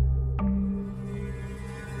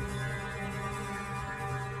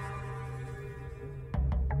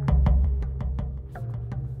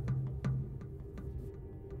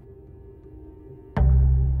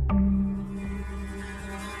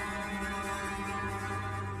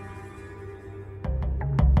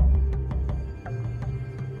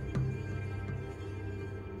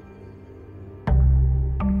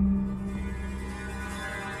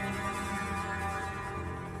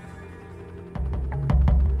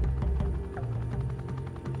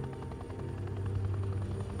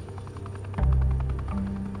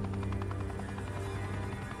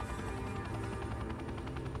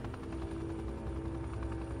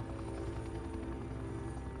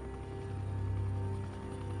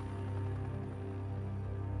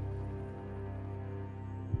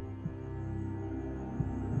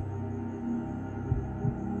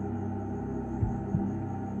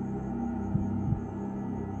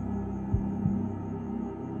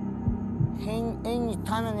این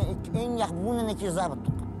تانه این یخبونه نکی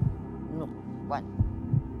زابطو نو وان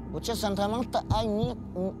وچه سنتامنت اینی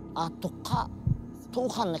اتوقع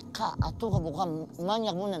توخنقا اتوقع بقى من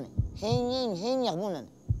يغبونني هين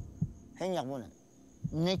يغبونني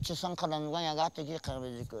نيتش سانقلا نغان يغاتكي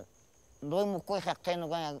خربزيكو دوي مكوي خقتين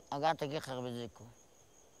نغان يغاتكي خربزيكو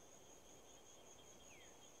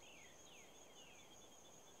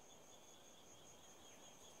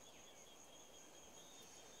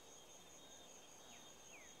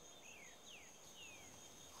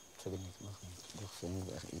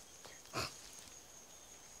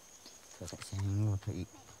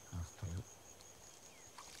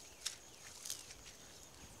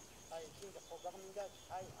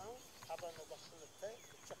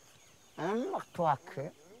أنا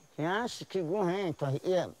مقطوعك يا سكي جوهين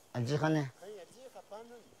تهيئ أجيخنا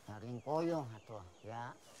هارين قويو هتوا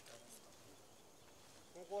يا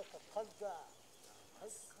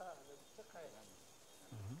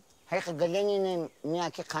هيك قلني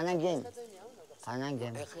مياكي قناجين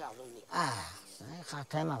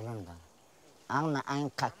خاتم أغلون ده أنا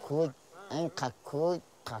أين كاكود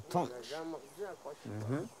كاتون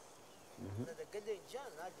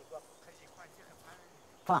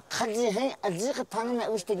فخذي هي أزيق تاني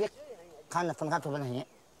وش تجي كان فنغات وبنا هي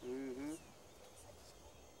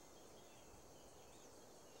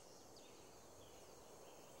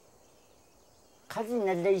خذي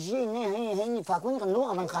نلجي هي فاكون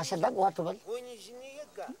نوع من خاشدك واتبل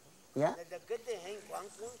يا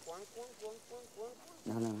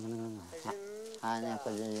لا أنا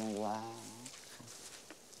كذي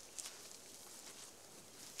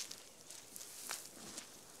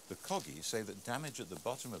The Kogi say that damage at the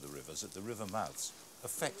bottom of the rivers, at the river mouths,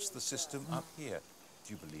 affects the system up here. Do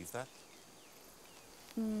you believe that?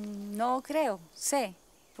 No creo, sé,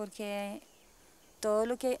 porque todo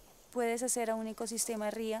lo que puedes hacer a un ecosistema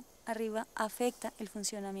arriba afecta el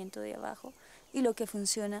funcionamiento de abajo, y lo que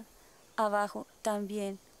funciona abajo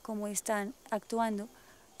también, como están actuando,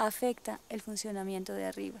 afecta el funcionamiento de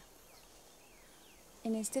arriba.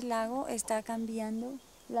 En este lago está cambiando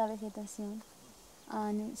la vegetación.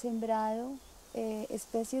 Han sembrado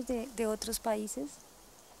especies de otros países,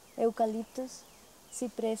 eucaliptos,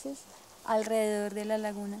 cipreses, alrededor de la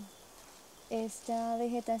laguna. Esta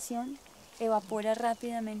vegetación evapora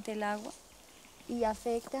rápidamente el agua y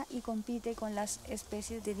afecta y compite con las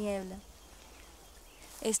especies de niebla.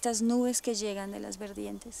 Estas nubes que llegan de las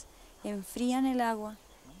vertientes enfrían el agua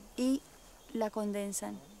y la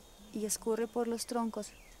condensan y escurre por los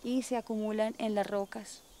troncos y se acumulan en las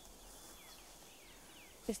rocas.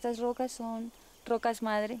 Estas rocas son rocas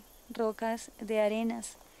madre, rocas de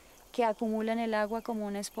arenas que acumulan el agua como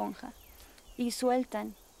una esponja y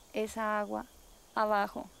sueltan esa agua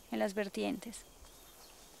abajo en las vertientes.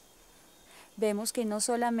 Vemos que no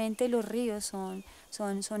solamente los ríos son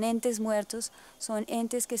entes muertos, son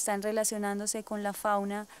entes que están relacionándose con la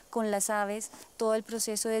fauna, con las aves, todo el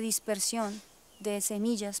proceso de dispersión de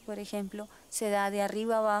semillas, por ejemplo, se da de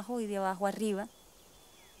arriba abajo y de abajo arriba.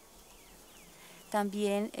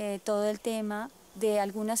 También todo el tema de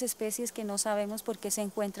algunas especies que no sabemos por qué se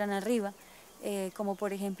encuentran arriba, como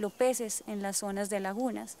por ejemplo peces en las zonas de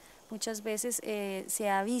lagunas. Muchas veces se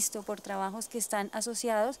ha visto por trabajos que están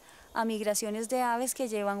asociados a migraciones de aves que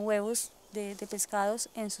llevan huevos de pescados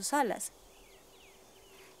en sus alas.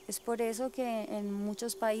 Es por eso que en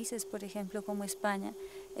muchos países, por ejemplo como España,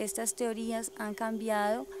 estas teorías han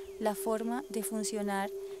cambiado la forma de funcionar.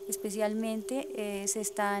 Especialmente se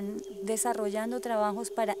están desarrollando trabajos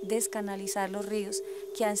para descanalizar los ríos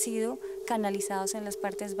que han sido canalizados en las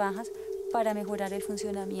partes bajas para mejorar el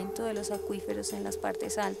funcionamiento de los acuíferos en las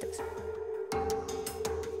partes altas.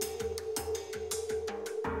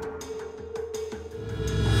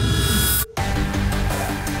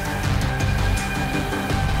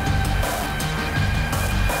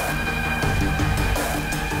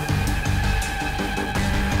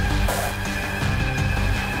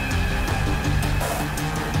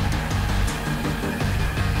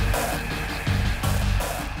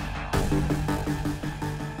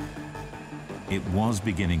 It was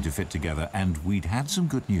beginning to fit together, and we'd had some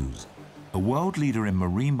good news. A world leader in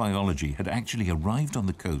marine biology had actually arrived on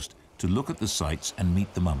the coast to look at the sites and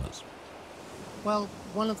meet the mummers. Well,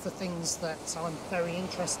 one of the things that I'm very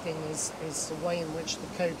interested in is the way in which the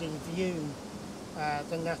Kogi view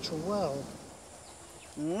the natural world.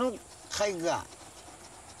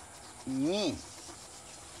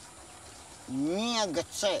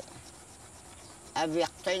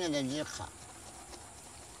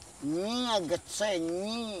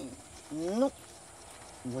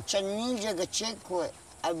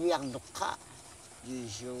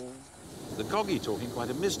 The Kogi talk in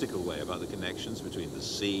quite a mystical way about the connections between the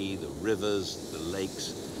sea, the rivers, the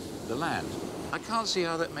lakes, the land. I can't see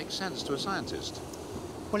how that makes sense to a scientist.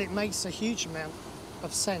 Well, it makes a huge amount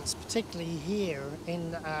of sense, particularly here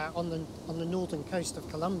on the northern coast of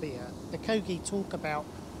Colombia. The Kogi talk about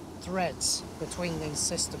threads between these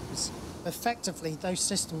systems. Effectively, those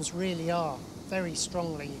systems really are very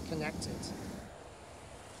strongly connected.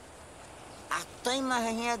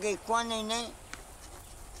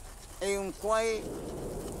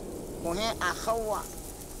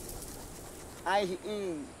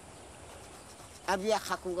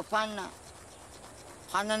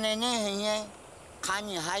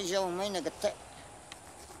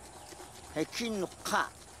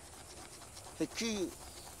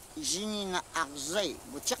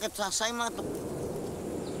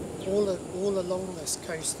 All along this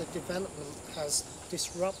coast, the development has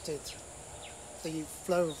disrupted the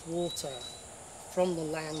flow of water from the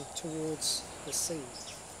land towards the sea.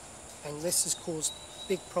 And this has caused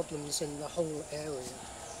big problems in the whole area.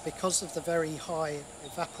 Because of the very high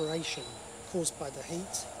evaporation caused by the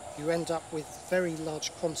heat, you end up with very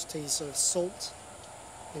large quantities of salt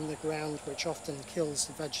in the ground, which often kills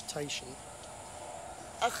the vegetation.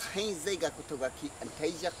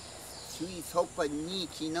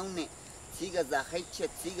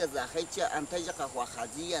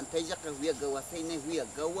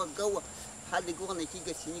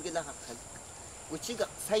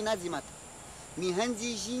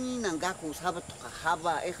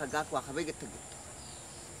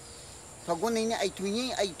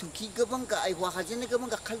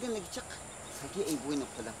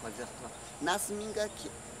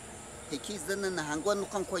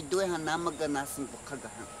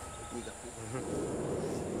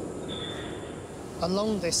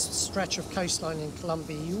 Along this stretch of coastline in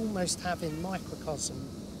Colombia, you almost have in microcosm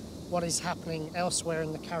what is happening elsewhere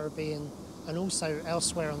in the Caribbean and also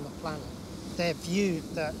elsewhere on the planet. They're viewed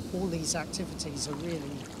that all these activities are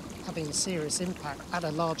really having a serious impact at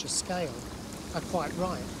a larger scale are quite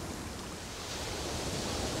right.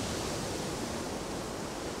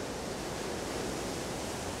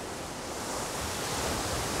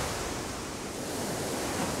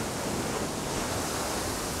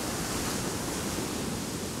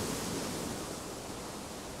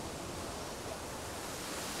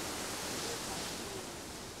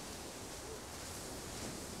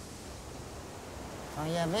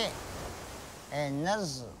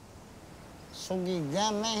 النز سوقي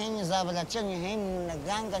جامع هني زابلا تشني هني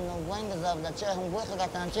نجانجا نوعين زابلا تشهم بوخ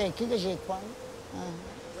كاتان تشي كذا شيء كمان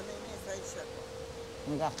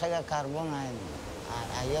نجا خير كربون هاي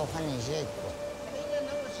أيوة خني شيء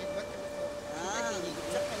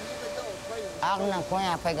أغنى كوين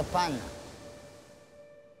أفيك بان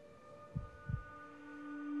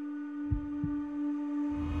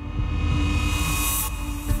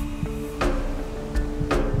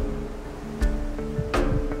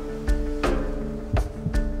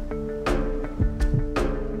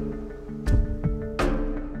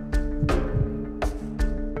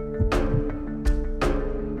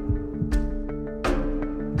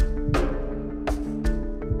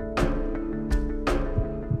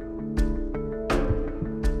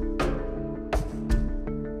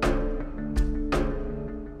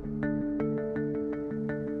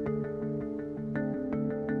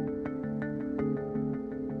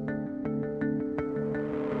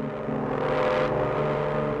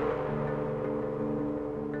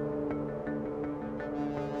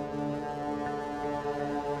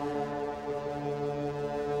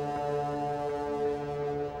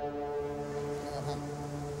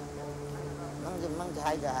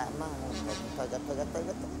haiga ma toga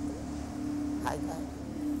haiga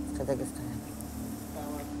kada gasta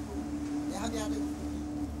ya hadi hadi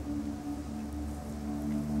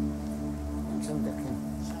صندوقين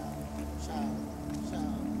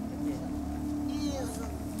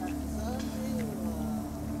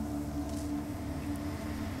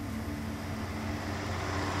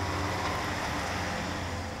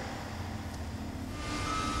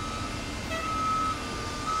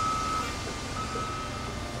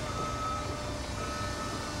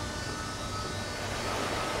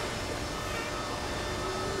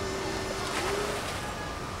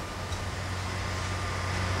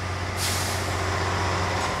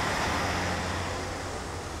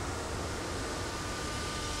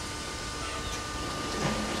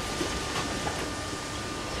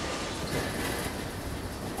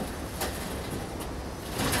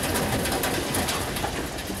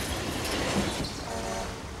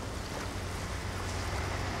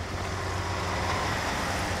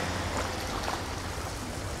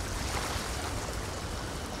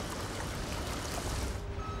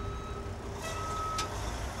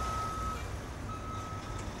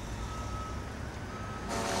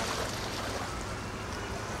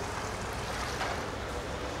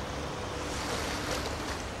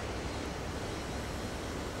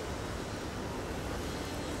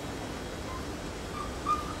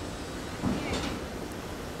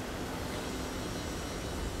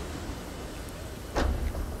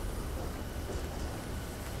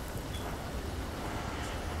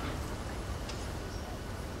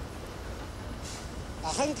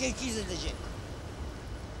Aján que quise de gente.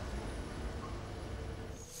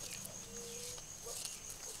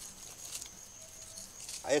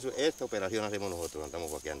 Esta operación hacemos nosotros,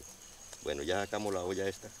 andamos vaqueando. Bueno, ya sacamos la olla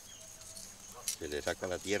esta, se le saca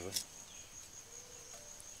la tierra,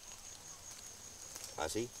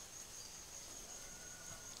 así.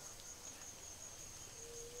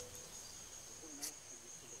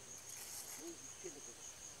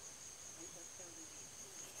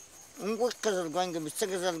 نقول كزرقوانجا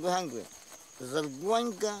بيستقى زرقوانجا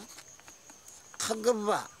زرقوانجا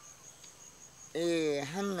خقبا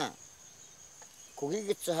هنا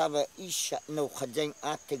كوغيجة صحابة إيشا نو خجين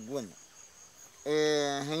آتقون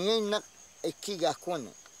هنين نق إكيغا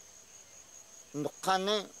كون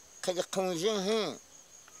نقاني كجا قونجين هين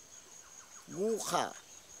قوخا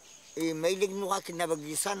ميلق نوغاك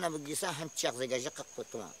نبقيسان هنتشاق زيجا جاقا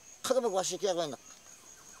قطوان خقبا قواشيكي غينق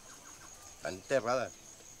Enterradas.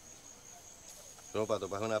 No, para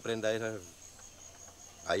topar una prenda de esas,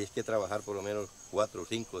 hay que trabajar por lo menos 4,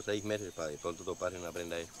 5, 6 meses para de pronto topar una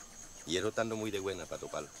prenda de esas. Y eso estando muy de buena para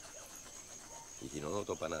toparla. Y si no, no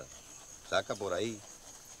topa nada. Saca por ahí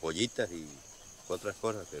pollitas y otras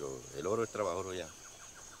cosas, pero el oro es trabajoso ya.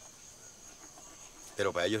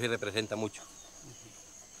 Pero para ellos sí representa mucho.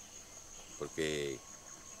 Porque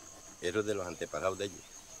eso es de los antepasados de ellos.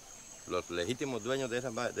 Los legítimos dueños de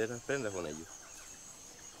esas prendas son ellos.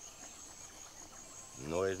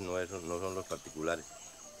 No son los particulares.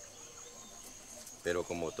 Pero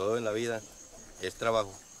como todo en la vida es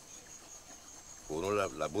trabajo, uno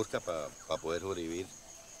la busca para poder sobrevivir.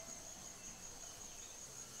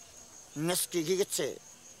 نسكي جيتسي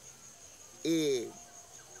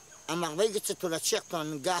أما غبيجتسي تولا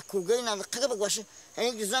تشيقتون غاكوغينا القرب واش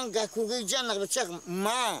هيك زان غاكوغي جانا غبتشيق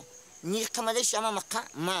ما ني قمديش أما مقا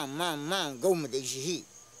ما قوم ديجي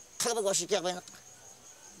قرب واش كي غبينا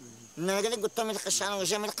نغني قلت من القشان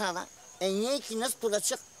وجامل القناة أنيك ناس تولا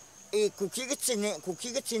تشيق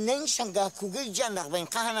كوكيجتسي نينشان غاكوغي جانا غبين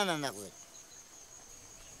قاهنا نغزي.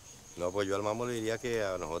 No, pues yo al mamo le diría que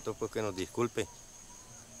a nosotros pues que nos disculpe.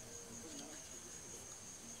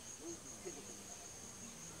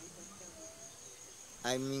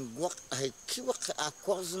 أي من وقت هي كي وقت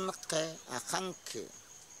أكوز نقى أخنك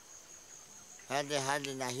هذا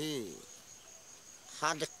نهي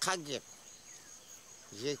هذا قاجر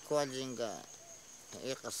جي كوالينغا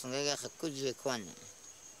إيه قصنجا خكو جي كواني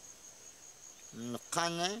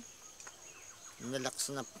نقانا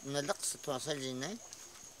نلقص تواصلنا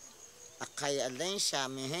أقاي ألين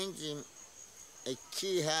شامهين جي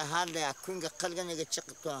كي هذا أكون قلقنا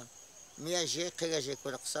جتشقتوا ميا جي قيا جي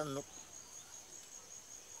كولقصان نق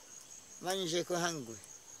من جيكو هنگوي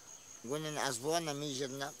قولن أسبوعنا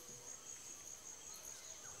ميجرنا.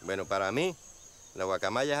 Bueno, para mí, las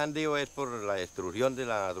guacamayas han dicho es por la destrucción de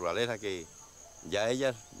la naturaleza, que ya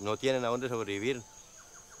ellas no tienen a dónde sobrevivir,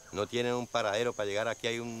 no tienen un paradero para llegar. Aquí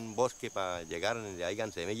hay un bosque para llegar, donde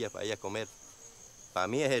hayan semillas para ellas comer. Para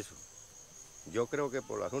mí es eso. Yo creo que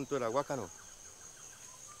por el asunto de la guaca no.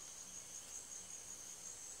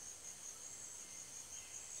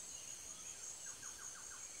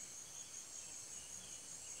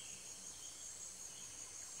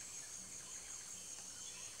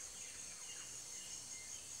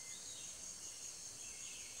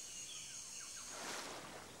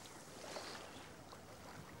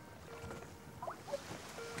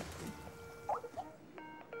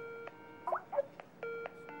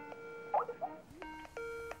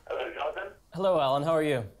 Hello, Alan. How are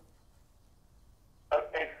you?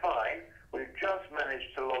 Okay, fine. We've just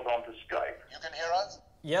managed to log on to Skype. You can hear us?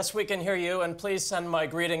 Yes, we can hear you, and please send my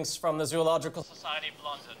greetings from the Zoological Society of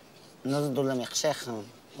London. نزدوا لمخشخهم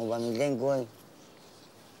وبعملين جوي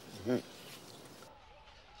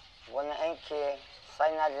وانا انكي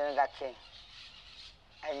صاينا لندكي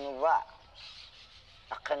النباء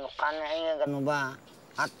لكن قانا عين النباء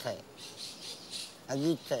أتى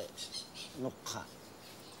أجيت نقا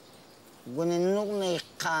قلنا نغني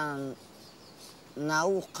كان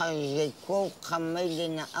ناوقا جيكو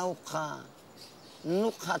خميلنا أوقا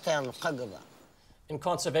نقا تلقى. In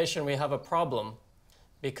conservation, we have a problem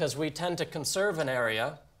because we tend to conserve an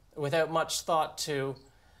area without much thought to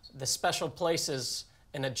the special places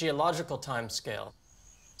in a geological time scale.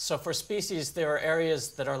 So for species, there are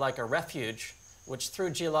areas that are like a refuge, which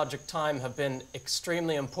through geologic time have been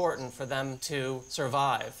extremely important for them to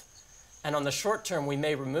survive. And on the short term, we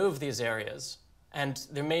may remove these areas, and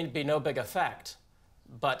there may be no big effect.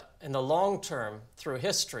 But in the long term, through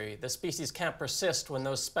history, the species can't persist when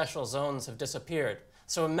those special zones have disappeared.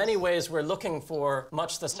 So in many ways, we're looking for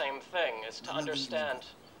much the same thing, is to understand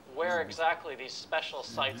where exactly these special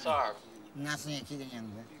sites are.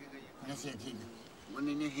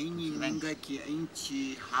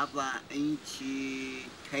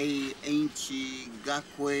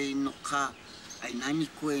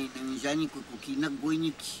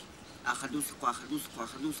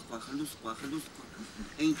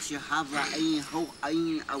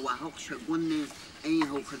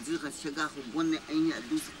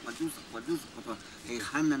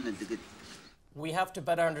 We have to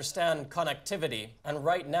better understand connectivity, and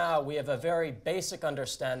right now we have a very basic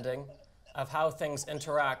understanding of how things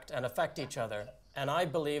interact and affect each other. And I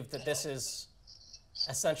believe that this is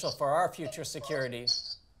essential for our future security,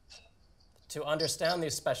 to understand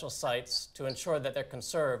these special sites, to ensure that they're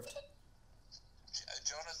conserved.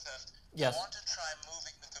 Jonathan, yes. I want to try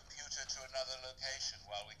moving the computer to another location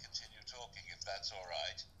while we continue talking, if that's all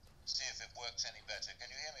right. See if it works any better.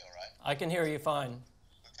 Can you hear me all right? I can hear you fine.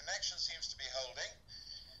 The connection seems to be holding,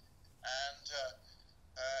 and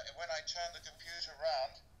when I turn the computer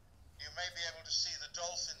around, you may be able to see the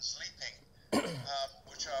dolphins leaping,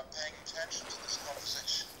 which are paying attention to this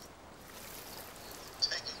conversation,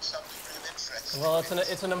 taking some degree of interest. Well,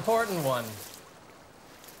 it's an important one.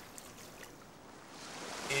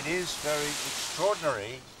 It is very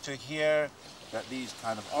extraordinary to hear that these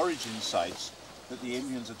kind of origin sites that the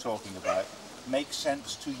Indians are talking about make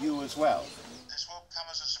sense to you as well. This won't come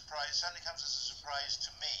as a surprise, certainly comes as a surprise to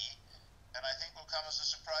me, and I think will come as a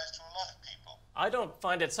surprise to a lot of people. I don't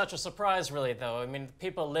find it such a surprise, really, though. I mean,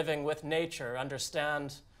 people living with nature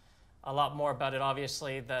understand a lot more about it,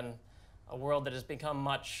 obviously, than a world that has become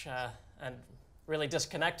much and really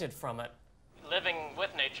disconnected from it. Living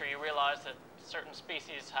with nature, you realize that certain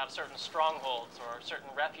species have certain strongholds or certain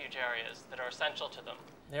refuge areas that are essential to them.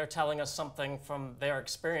 They're telling us something from their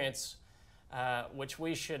experience, which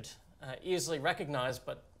we should easily recognize,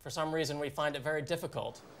 but for some reason we find it very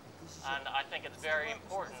difficult. And I think it's very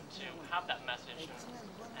important to have that message.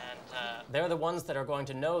 And they're the ones that are going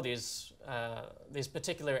to know these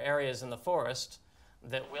particular areas in the forest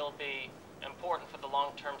that will be important for the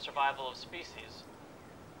long-term survival of species.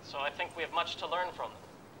 So I think we have much to learn from them.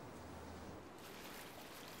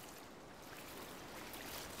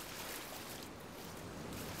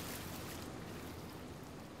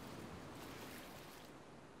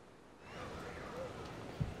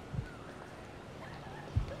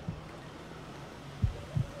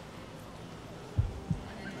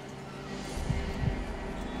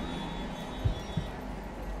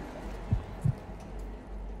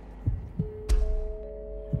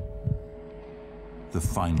 The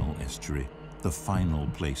final estuary, the final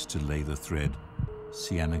place to lay the thread,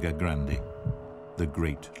 Cienega Grande, the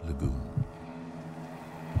Great Lagoon.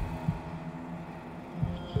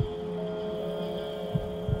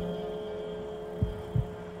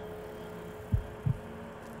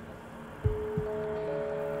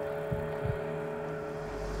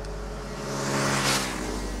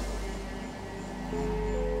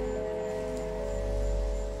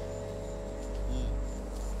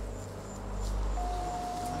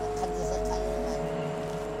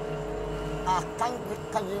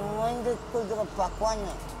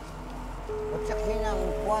 Pakuannya, ucapina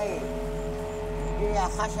mkuai, dia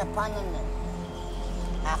khasya panannya,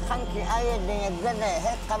 akan ki ayah dengan gede,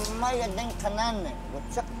 hekam maya dengan kanannya,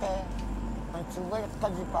 ucapnya, mencoba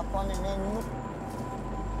kaji pakuannya dengan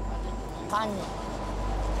tanya.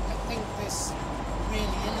 I think this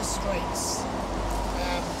really illustrates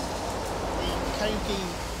the Kogi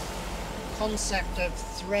concept of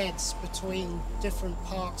threads between different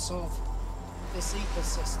parts of this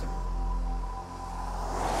ecosystem.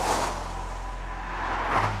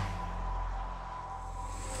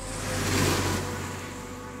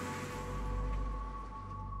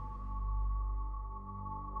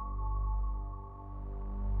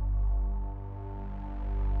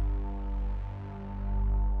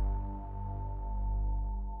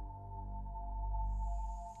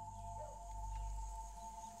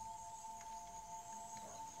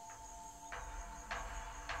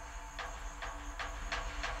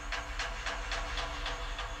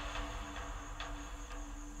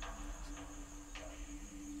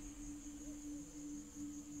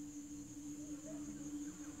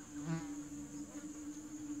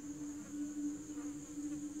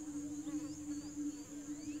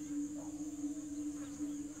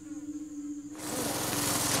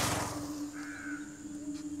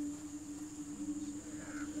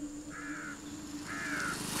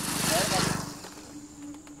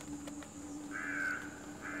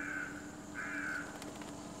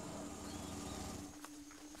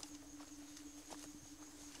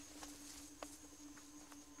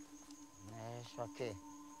 Okay.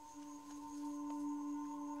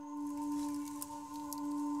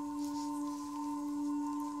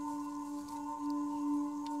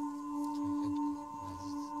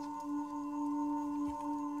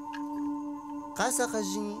 Kasa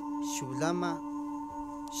kajini shulama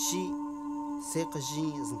shi sai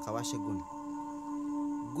kajini zinkawashe gune.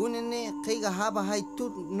 Gune ne kaiga haba hai tu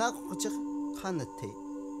na kuche khanate.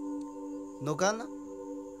 Nogana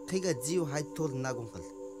kaiga jiu hai tu na gunkal.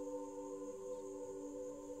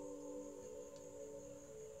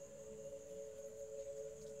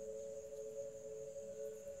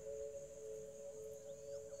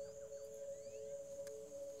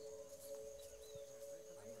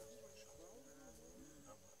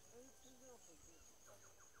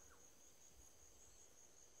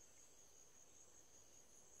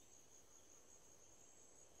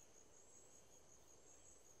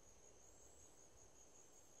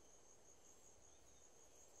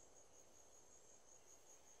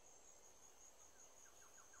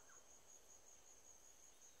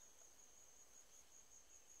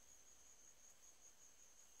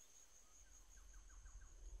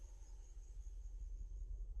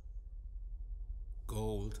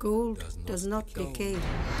 Gold does not decay.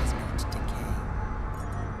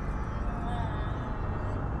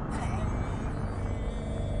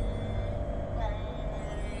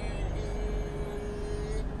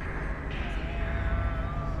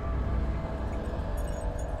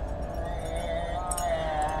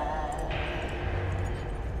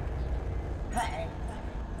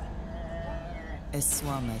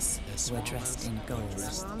 Eswamas were dressed in gold.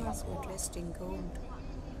 Eswamas were dressed in gold.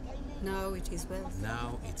 Now it is wealth.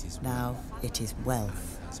 Now it is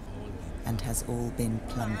wealth, and has all been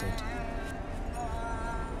plundered.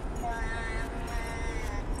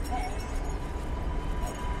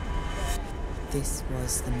 This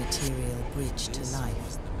was the material bridge to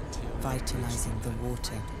life, vitalizing the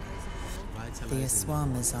water. The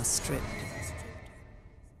Eswamas are stripped.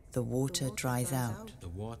 The water dries out.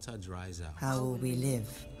 How will we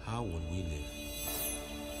live?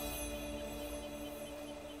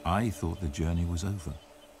 I thought the journey was over.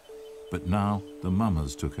 But now the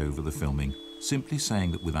mummers took over the filming, simply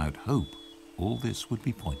saying that without hope, all this would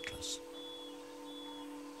be pointless.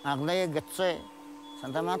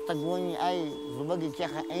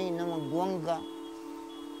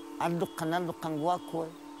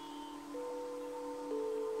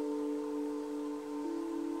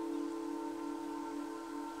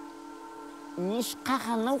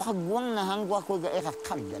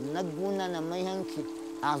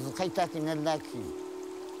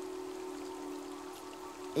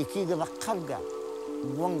 Ikiga bakalga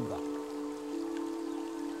bonga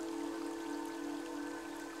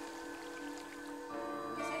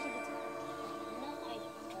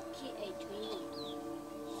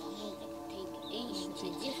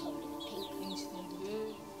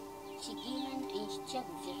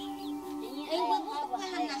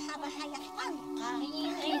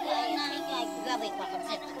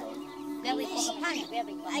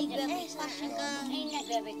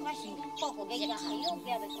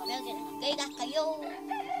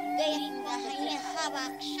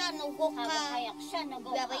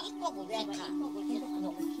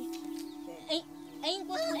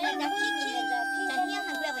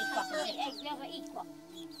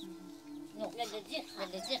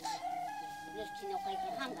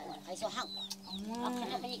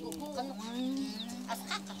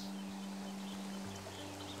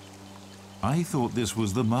I thought this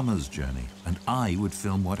was the mummers' journey, and I would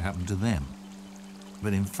film what happened to them.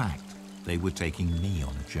 But in fact, they were taking me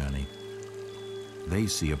on a journey. they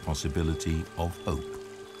see a possibility of hope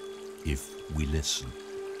if we listen.